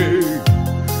бы,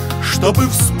 чтобы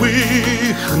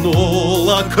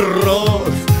вспыхнула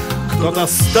кровь. Кто-то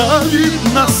ставит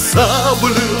на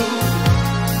саблю,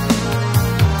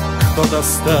 кто-то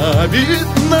ставит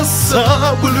на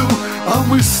саблю, а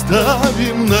мы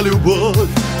ставим на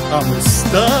любовь, а мы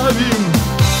ставим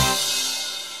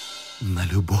на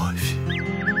любовь.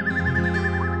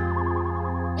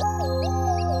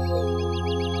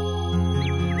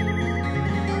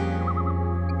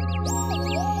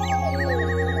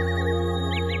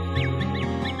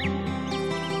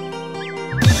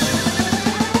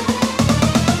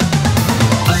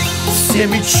 Все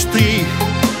мечты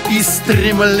и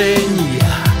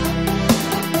стремления,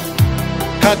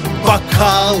 как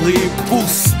бокалы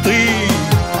пусты,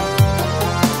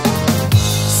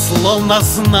 словно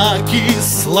знаки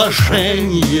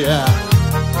сложения.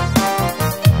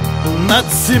 Над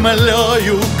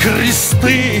землею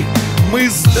кресты мы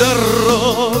с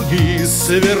дороги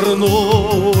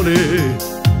свернули,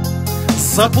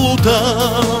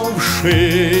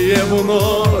 заплутавшие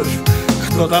вновь.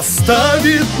 Кто-то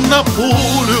ставит на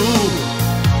пулю,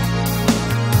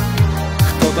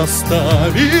 кто-то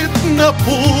ставит на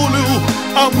пулю,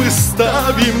 а мы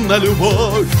ставим на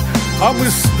любовь, а мы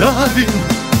ставим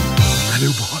на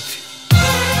любовь.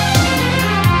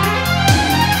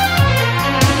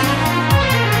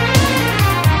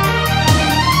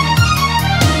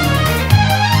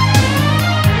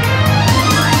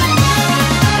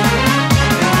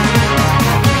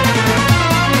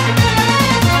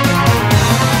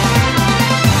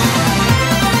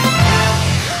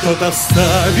 Кто-то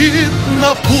ставит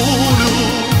на пулю,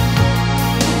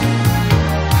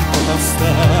 кто-то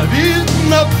ставит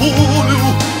на пулю,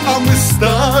 а мы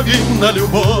ставим на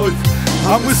любовь,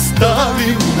 а мы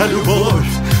ставим на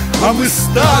любовь, а мы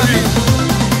ставим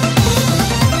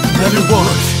на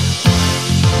любовь.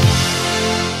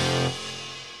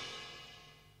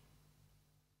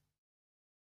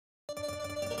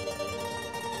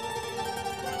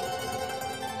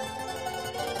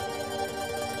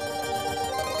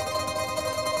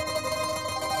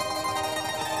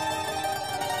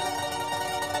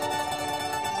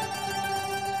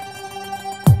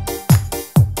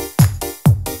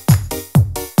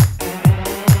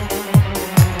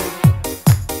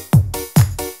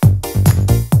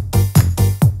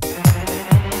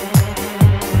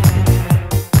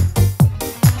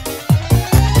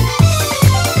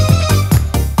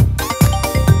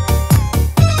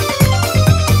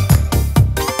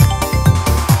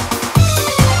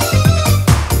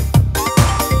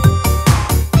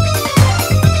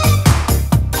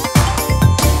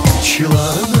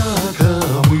 Пчела на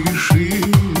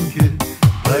камышинке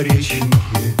по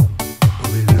реченьке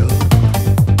плывет,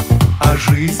 а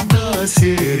жизнь на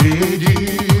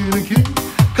серединке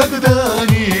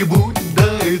когда-нибудь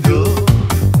дойдет,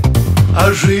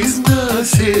 а жизнь на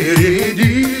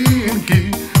серединке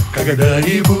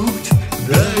когда-нибудь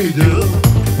дойдет.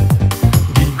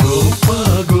 Деньков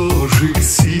погожих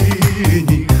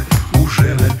синих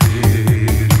уже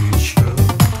наперечет,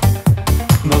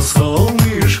 но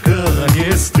солнышко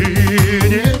не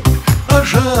стынет, а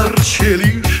жарче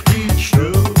лишь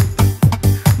печет.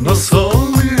 Но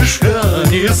солнышко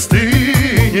не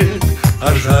стынет,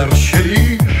 а жарче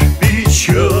лишь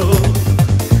печет.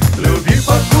 Люби,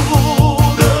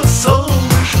 покуда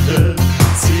солнышко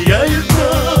сияет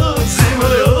над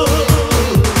землей,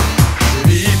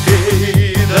 живи,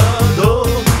 пей до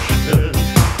донышка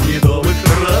медовых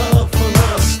трав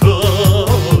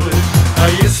настой. А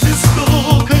если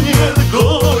стукнет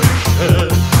горюшка,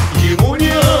 ему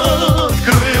не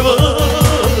открывай.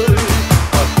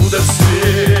 Покуда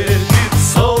светит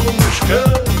солнышко,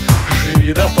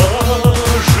 живи да поживай.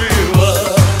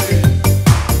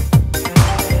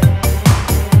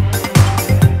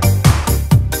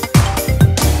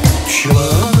 Пчела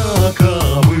на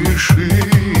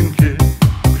камышинке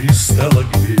пристала к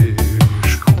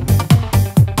бережку,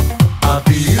 а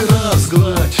ты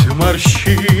разгладь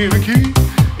морщинки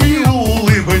и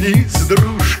улыбнись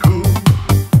дружку.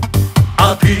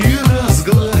 А ты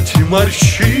разгладь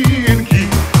морщинки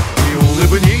и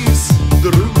улыбнись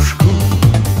дружку.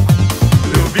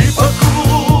 Люби,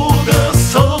 покуда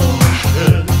солнышко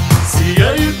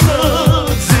сияет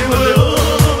над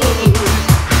землей,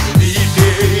 живи,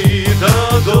 пей до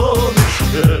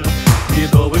донышка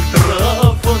медовых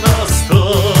трав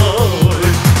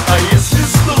настой. А если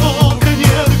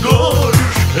стукнет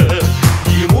горюшка,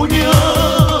 ему не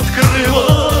открывай.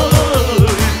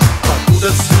 Покуда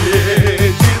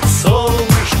светит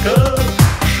солнышко,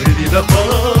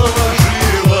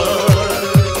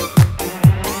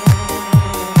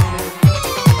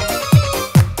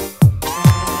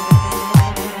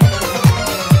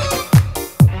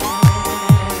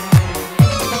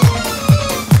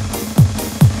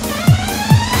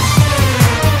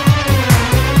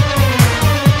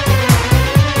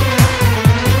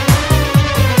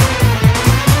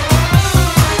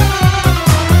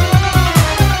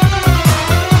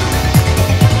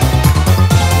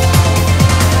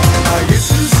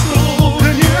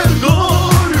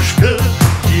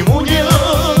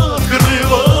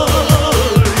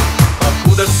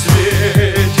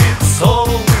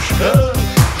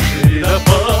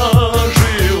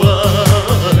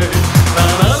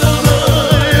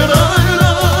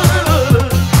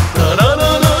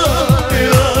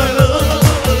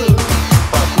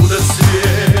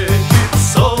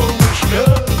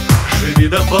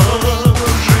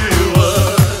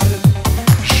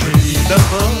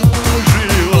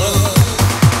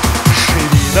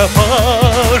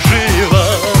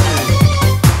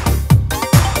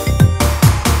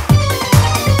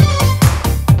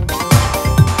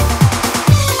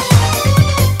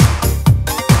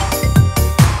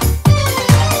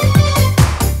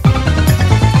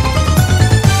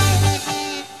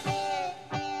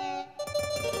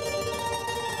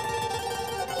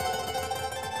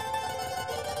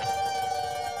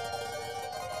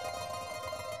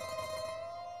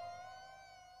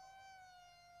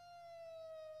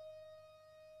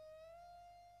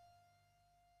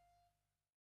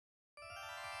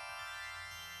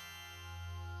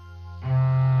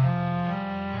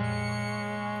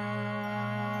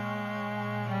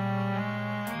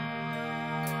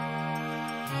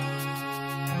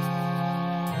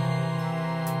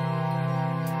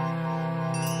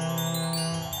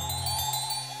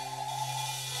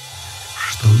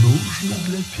 нужно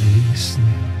для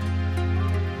песни?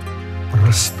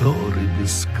 Просторы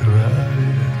без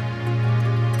края,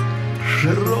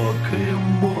 широкое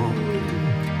море,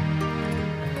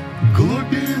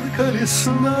 глубинка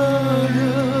лесная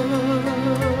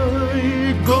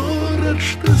и город,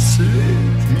 что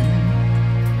светит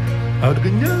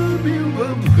огнями во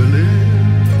мгле,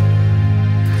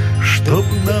 чтоб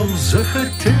нам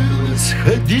захотелось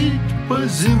ходить по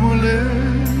земле.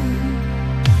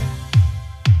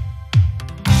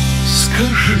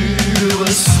 Скажи два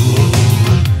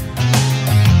слова,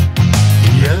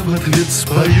 я в ответ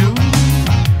спою: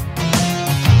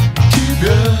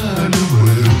 тебя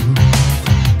люблю,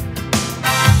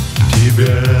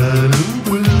 тебя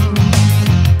люблю.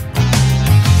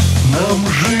 Нам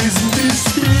жизнь без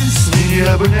песни не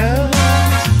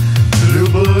обнять,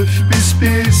 любовь без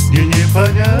песни не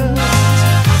понять.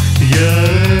 Я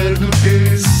эту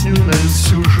песню на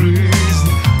всю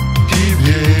жизнь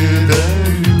тебе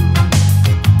дарю.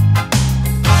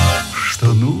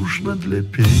 Что нужно для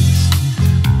песни?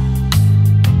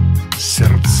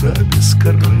 Сердца без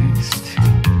корысти,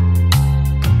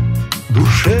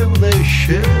 душевная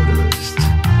щедрость,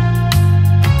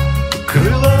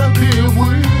 крылатые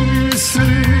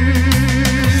мысли,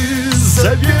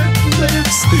 заветная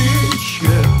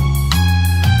встреча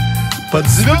под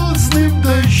звездным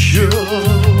дождем,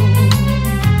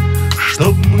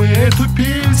 чтоб мы эту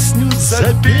песню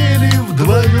запели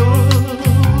вдвоем.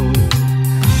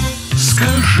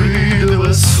 Скажи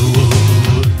два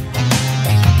слова,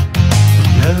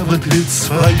 я в ответ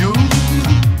спою: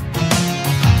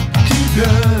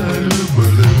 тебя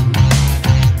люблю,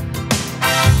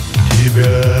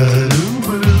 тебя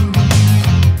люблю.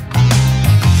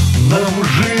 Нам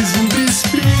жизнь без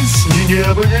песни не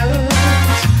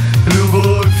обнять,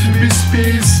 любовь без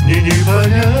песни не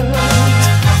понять.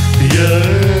 Я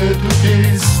эту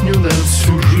песню на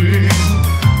всю жизнь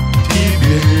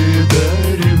тебе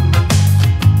дарю.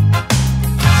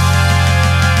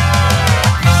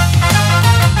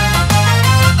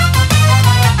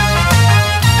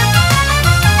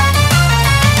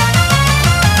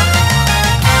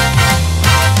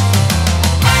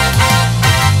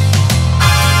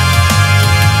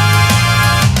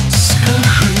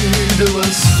 Два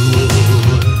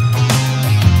слова,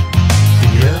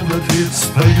 я в ответ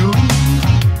спою: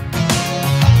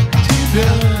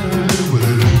 тебя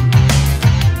люблю,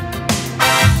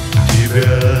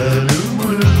 тебя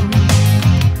люблю.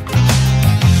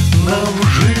 Нам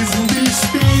жизнь без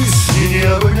песни не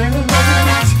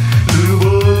обнять,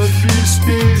 любовь без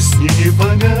песни не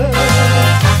понять.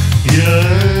 Я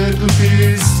эту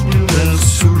песню на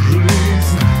всю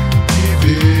жизнь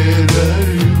тебе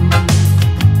дарю.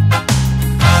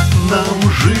 Нам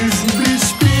жизнь без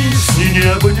песни не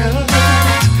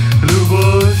обнять,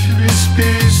 любовь без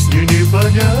песни не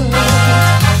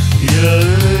понять. Я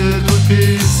эту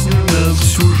песню на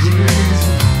всю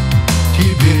жизнь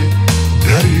тебе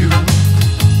дарю.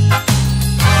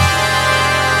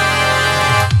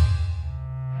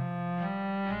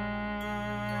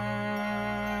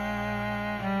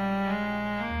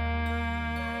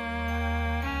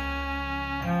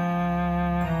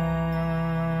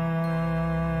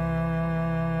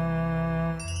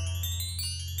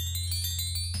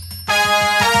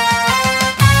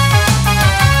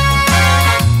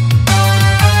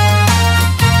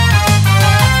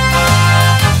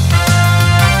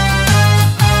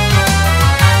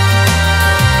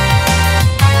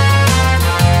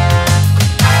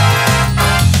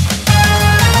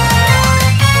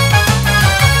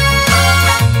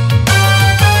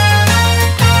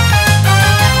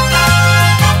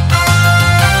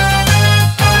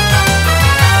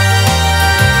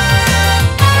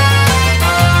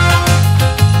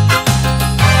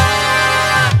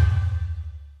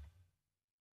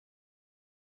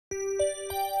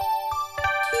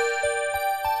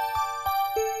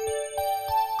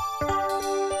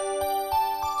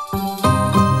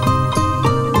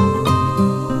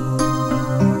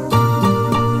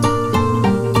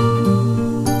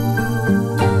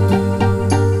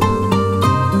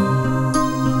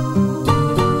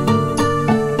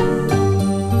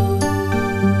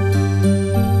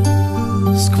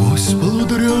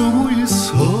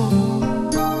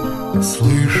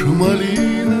 Слышу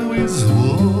малиновый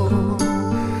звон,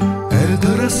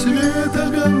 это рассвета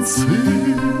гонцы,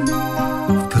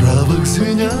 в травах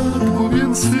звенят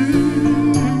бубенцы.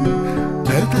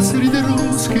 Это среди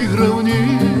русских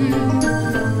равнин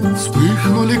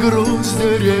вспыхнули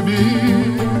гроздья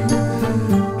ряби.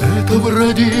 Это в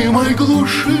родимой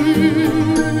глуши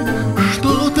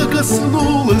что-то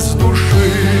коснулось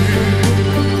души.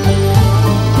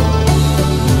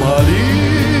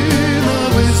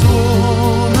 Малиновый звон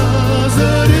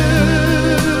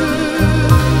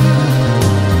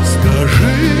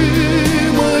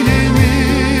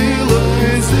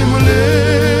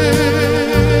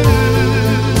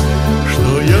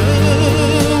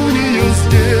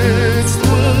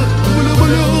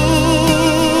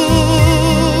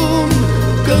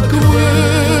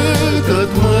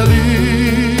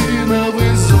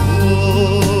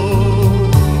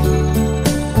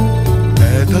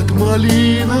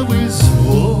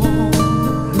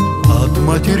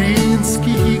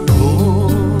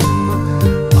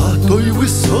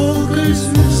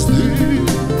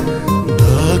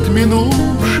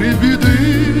минувшей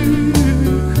беды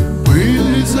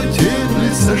были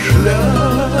затерли сошля,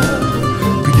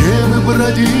 где мы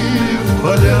бродили в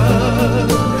полях,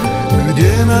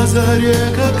 где на заре,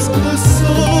 как сквозь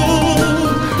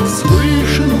сон,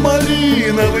 слышен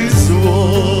малиновый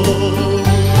звон.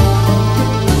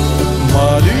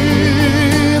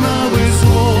 Малиновый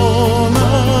звон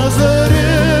на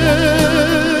заре.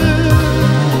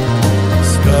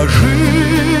 Скажи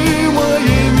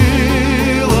моей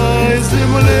милой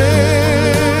земле,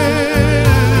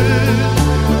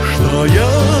 что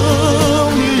я в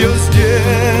нее с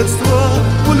детства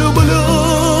влюблен,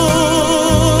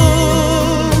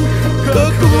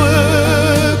 как в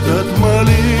этот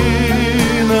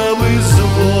малиновый звон.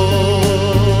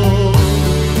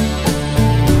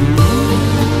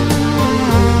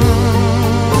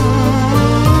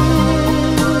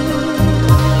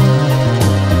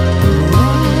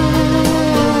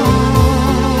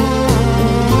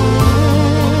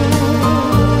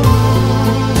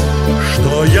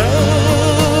 Что я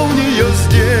в нее с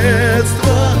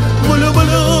детства влюблен,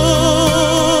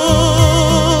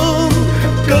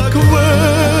 как в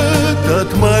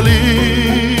этот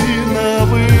малиновый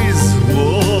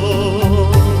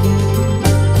звон.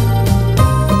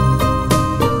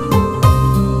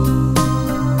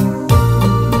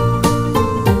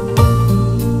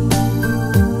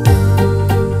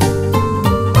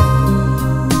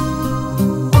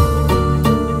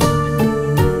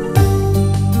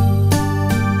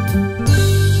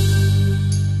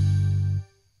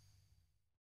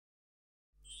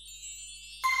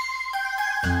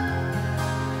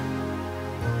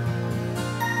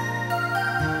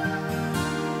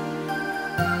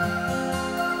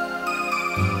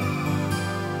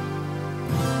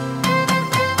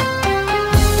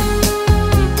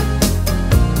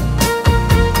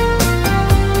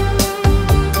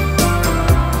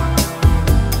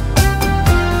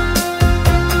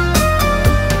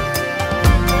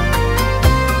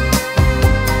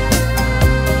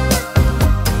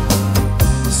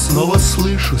 Снова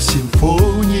слышу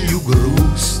симфонию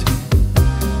грусти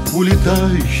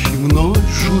улетающих в ночь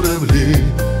журавлей.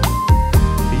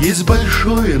 Есть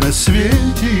большое на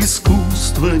свете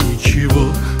искусство,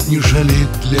 ничего не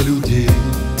жалеть для людей.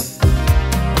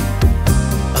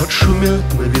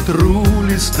 Отшумят на ветру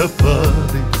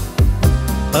листопады,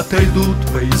 отойдут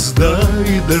поезда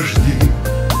и дожди.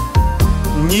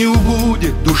 Не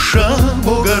убудет душа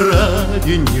Бога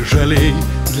ради, не жалей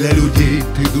для людей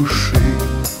ты души.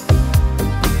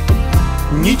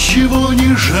 Ничего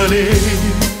не жалей,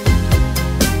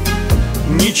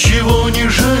 ничего не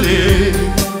жалей,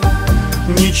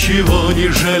 ничего не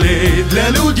жалей для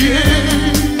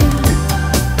людей,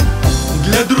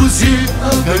 для друзей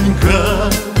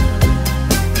огонька,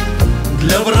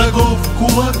 для врагов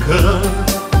кулака,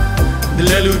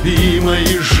 для любимой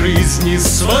жизни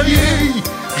своей,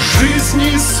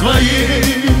 жизни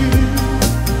своей.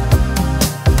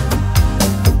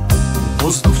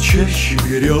 Воздух чаще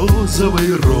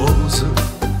березовой розы,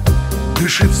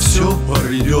 дышит все, пар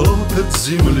идет от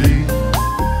земли.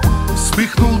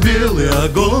 Вспыхнул белый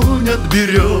огонь от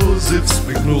березы,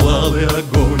 вспыхнул алый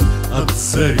огонь от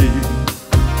зари.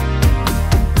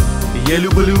 Я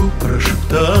люблю,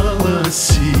 прошептала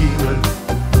осина,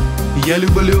 я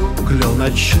люблю, клен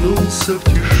очнулся в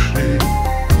тиши.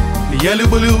 Я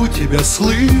люблю тебя,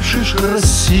 слышишь,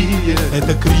 Россия,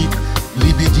 это крик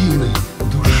лебединой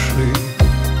души.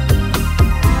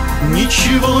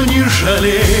 Ничего не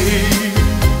жалей,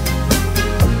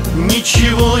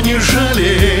 ничего не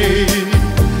жалей,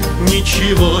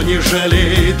 ничего не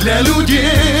жалей для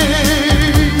людей,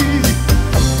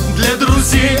 для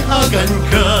друзей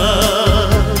огонька,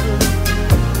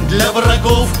 для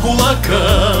врагов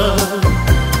кулака,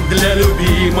 для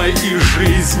любимой и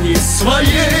жизни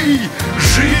своей,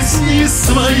 жизни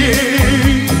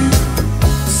своей.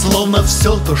 Словно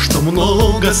все то, что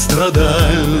много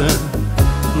страдально,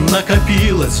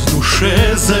 накопилось в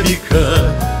душе за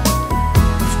века,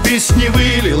 в песне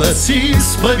вылилась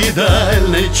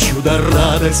исповедальной чудо,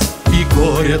 радость и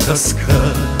горе,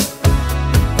 тоска.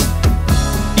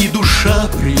 И душа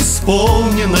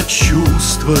преисполнена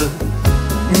чувства,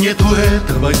 нету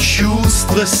этого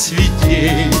чувства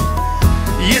святей.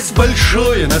 Есть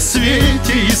большое на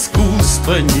свете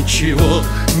искусство, ничего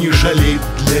не жалеть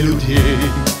для людей.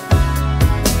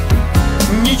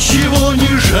 Ничего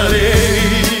не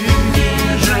жалей,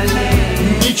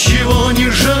 ничего не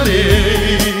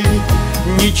жалей,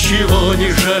 ничего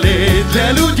не жалей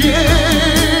для людей,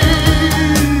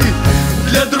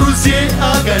 для друзей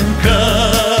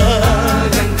огонька,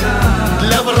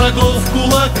 для врагов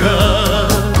кулака,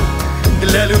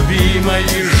 для любимой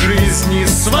жизни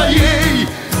своей,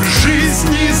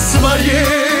 песни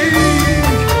своей.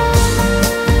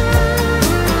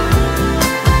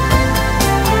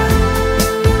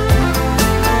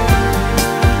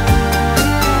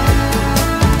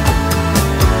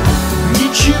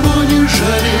 Ничего не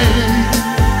жалей,